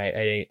along, and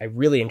I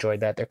really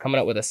enjoyed that. They're coming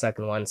out with a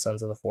second one,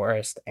 Sons of the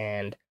Forest,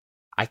 and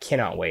I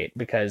cannot wait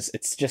because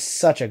it's just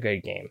such a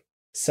good game.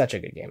 Such a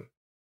good game.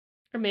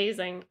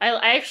 Amazing.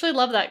 I actually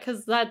love that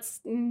because that's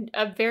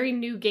a very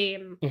new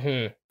game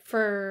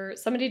for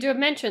somebody to have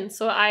mentioned.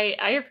 So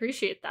I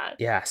appreciate that.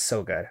 Yeah,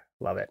 so good.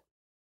 Love it.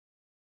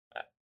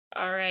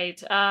 All right.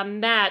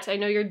 Matt, I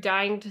know you're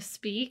dying to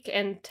speak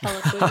and tell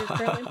us what you're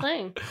currently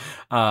playing.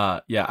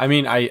 Yeah, I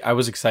mean, I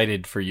was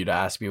excited for you to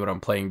ask me what I'm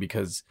playing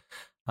because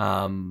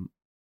I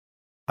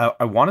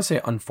want to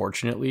say,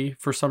 unfortunately,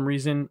 for some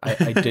reason,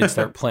 I did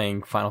start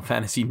playing Final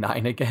Fantasy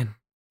IX again.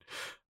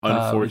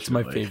 Unfortunately. It's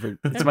my favorite.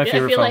 It's my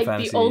favorite I feel Final like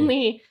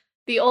Fantasy.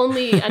 the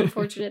only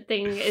unfortunate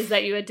thing is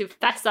that you had to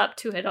fess up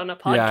to it on a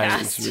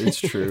podcast. Yeah, it's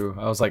true.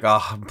 I was like,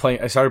 I'm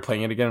playing. I started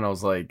playing it again, and I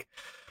was like,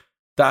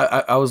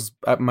 that. I was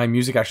my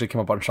music actually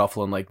came up on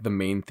shuffle, and like the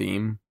main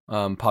theme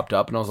popped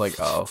up, and I was like,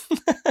 this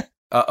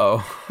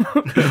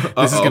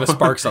is gonna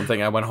spark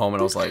something. I went home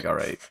and I was like, all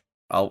right,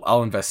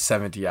 I'll invest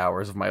 70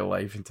 hours of my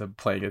life into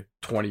playing a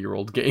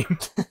 20-year-old game.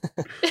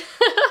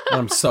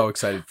 I'm so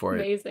excited for it.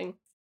 Amazing.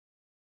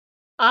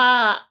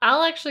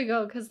 I'll actually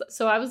go because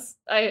I was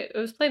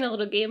playing a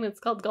little game. It's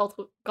called Golf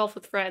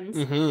with Friends.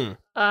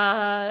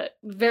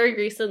 Very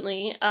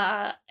recently.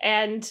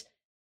 And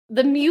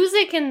the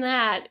music in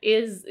that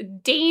is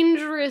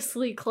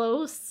dangerously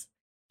close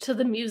to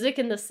the music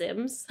in The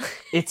Sims.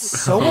 It's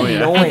so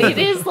annoying. And it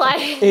is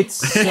like it's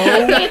so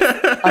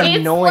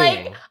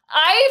annoying. Like,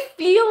 I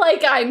feel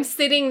like I'm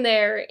sitting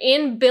there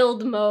in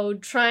build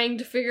mode trying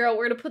to figure out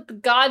where to put the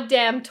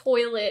goddamn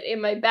toilet in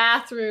my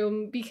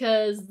bathroom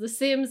because the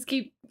Sims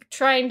keep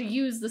trying to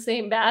use the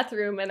same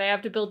bathroom and I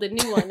have to build a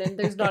new one and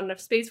there's not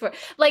enough space for it.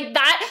 Like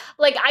that,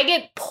 like I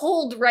get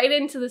pulled right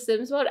into the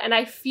Sims mode and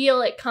I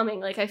feel it coming.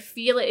 Like I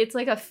feel it. It's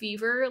like a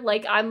fever.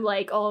 Like I'm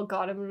like, oh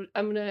God, I'm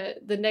gonna,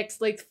 the next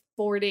like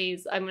 4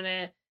 days, I'm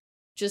gonna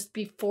just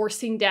be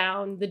forcing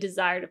down the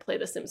desire to play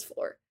The Sims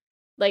 4.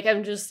 Like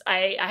I'm just,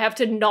 I have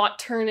to not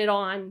turn it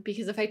on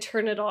because if I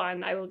turn it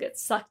on, I will get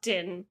sucked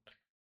in.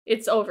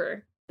 It's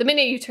over. The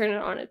minute you turn it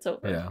on, it's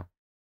over. Yeah.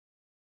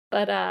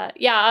 But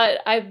yeah,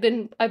 I've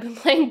been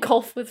playing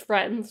golf with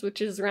friends,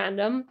 which is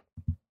random.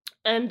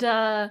 And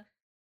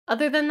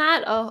other than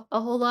that, a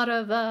whole lot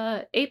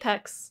of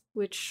Apex,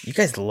 which you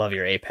guys love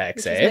your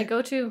Apex, which is my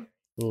go-to.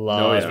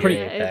 Love it's pretty.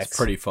 Apex. It's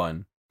pretty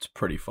fun. It's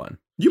pretty fun.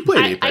 You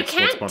played Apex. I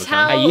can't once upon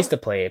a tell. time. I used to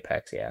play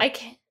Apex, yeah.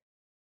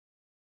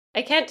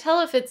 I can't tell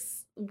if it's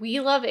we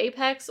love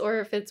Apex or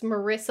if it's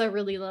Marissa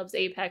really loves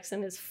Apex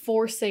and is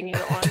forcing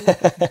it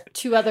on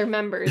two other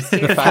members.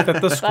 Here. The fact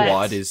that the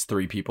squad is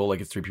 3 people,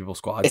 like it's 3 people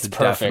squads, it's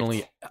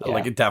definitely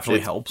like it definitely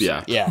helps.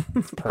 Yeah, yeah,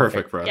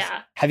 perfect for us.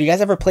 Yeah. Have you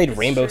guys ever played It's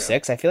Rainbow true.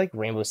 Six? I feel like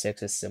Rainbow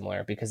Six is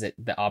similar because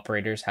the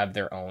operators have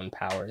their own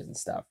powers and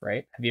stuff,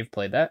 right? Have you ever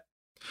played that?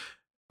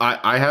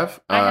 I have.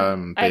 I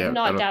have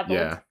not dabbled.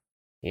 Yeah.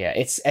 Yeah,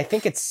 I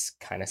think it's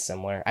kind of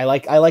similar. I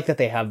like that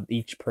they have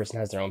each person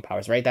has their own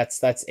powers, right?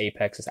 That's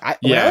Apex.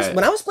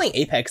 When I was playing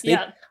Apex,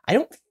 I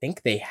don't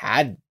think they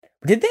had.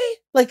 Did they?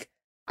 Like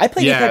I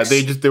played Apex.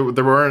 They just there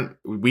weren't.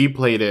 We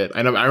played it. I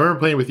remember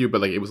playing with you,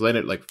 but like it was when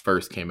it like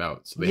first came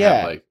out, so they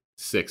had like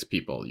 6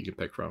 people you can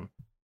pick from.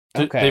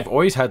 Okay. They've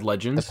always had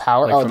legends. The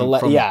power. Like,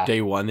 from yeah. Day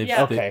one.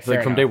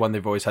 From day one,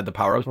 they've always had the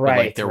power ups. Right.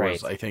 But like there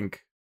was, I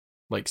think,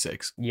 like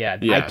 6. Yeah.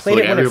 Yeah, I played so,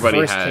 it when it everybody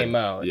first had- came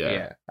out. yeah.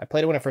 Yeah. I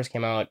played it when it first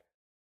came out,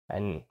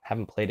 and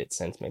haven't played it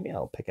since. Maybe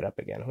I'll pick it up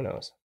again. Who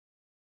knows?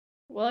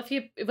 Well, if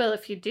you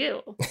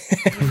do, you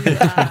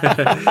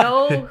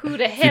know who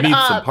to You hit need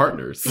up some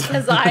partners.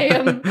 because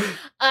I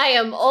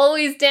am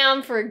always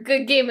down for a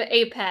good game of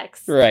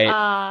Apex. Right.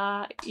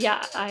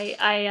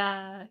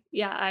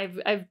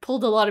 I've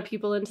pulled a lot of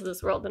people into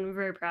this world and I'm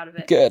very proud of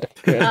it. Good.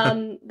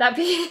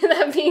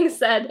 That being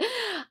said,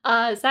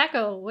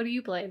 Sacco, what are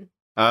you playing?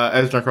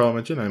 As Giancarlo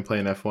mentioned, I'm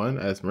playing F1.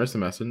 As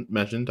Marissa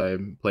mentioned,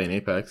 I'm playing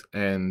Apex.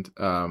 And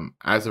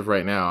as of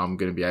right now, I'm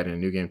going to be adding a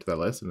new game to that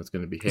list, and it's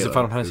going to be Halo. Is it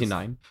Final Fantasy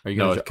 9? Are you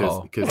No,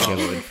 gonna because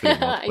Halo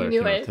Infinite I multiplayer knew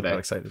came out it. today. I'm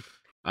excited.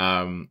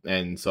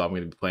 And so I'm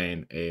going to be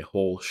playing a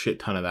whole shit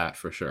ton of that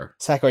for sure.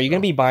 Sacco, are you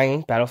going to be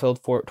buying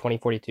Battlefield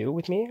 2042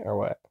 with me, or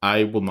what?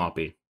 I will not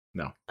be.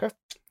 No. Okay.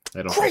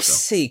 I don't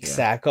Christ's think sake, so.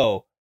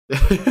 Sacco.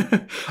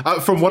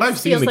 From what I've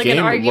seen, Feels the like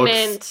game an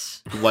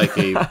looks argument. like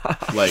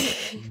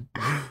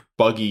a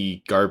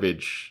buggy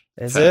garbage.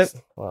 Is fest.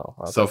 it? Well,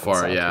 So doesn't far,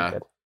 sound too yeah.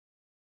 good.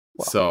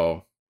 Well,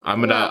 So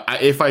I'm gonna,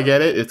 if I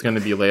get it, it's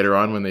gonna be later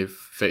on when they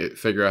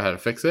figure out how to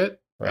fix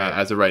it. Right.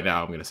 As of right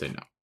now, I'm gonna say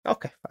no.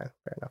 okay, fine,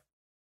 fair enough.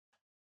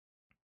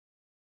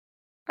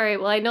 All right,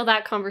 well, I know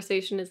that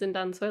conversation isn't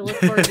done, so I look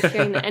forward to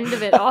hearing the end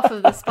of it off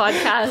of this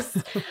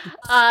podcast.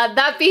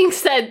 That being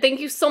said,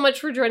 thank you so much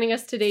for joining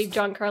us today,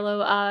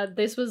 Giancarlo.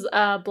 This was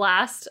a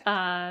blast.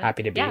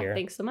 Happy to be here.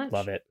 Thanks so much.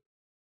 Love it.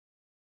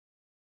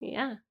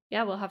 Yeah,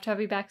 we'll have to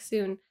have you back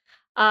soon.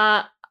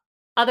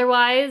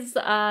 Otherwise,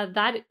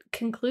 that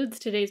concludes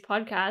today's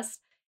podcast.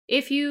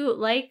 If you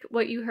like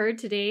what you heard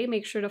today,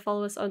 make sure to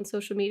follow us on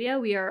social media.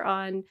 We are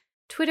on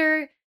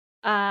Twitter,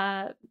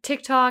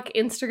 TikTok,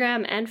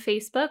 Instagram, and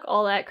Facebook,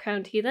 all at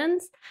Crowned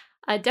Heathens.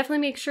 Definitely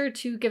make sure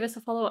to give us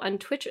a follow on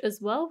Twitch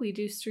as well. We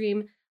do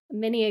stream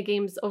many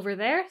games over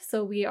there,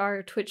 so we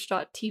are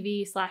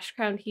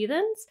twitch.tv/Crowned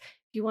Heathens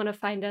if you want to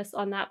find us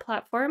on that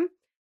platform.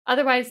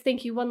 Otherwise,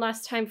 thank you one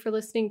last time for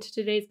listening to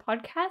today's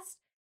podcast,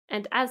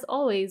 and as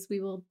always,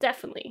 we will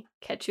definitely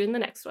catch you in the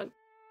next one.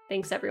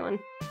 Thanks, everyone.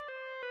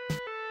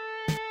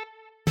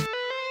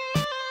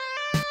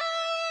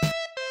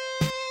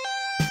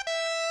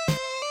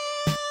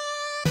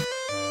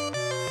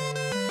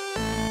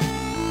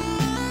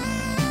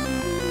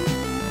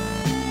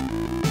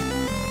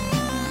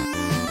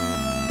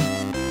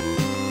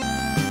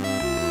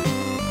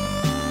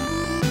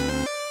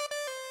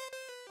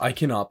 I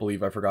cannot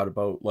believe I forgot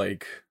about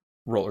like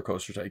Roller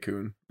Coaster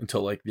Tycoon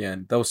until like the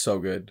end. That was so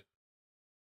good.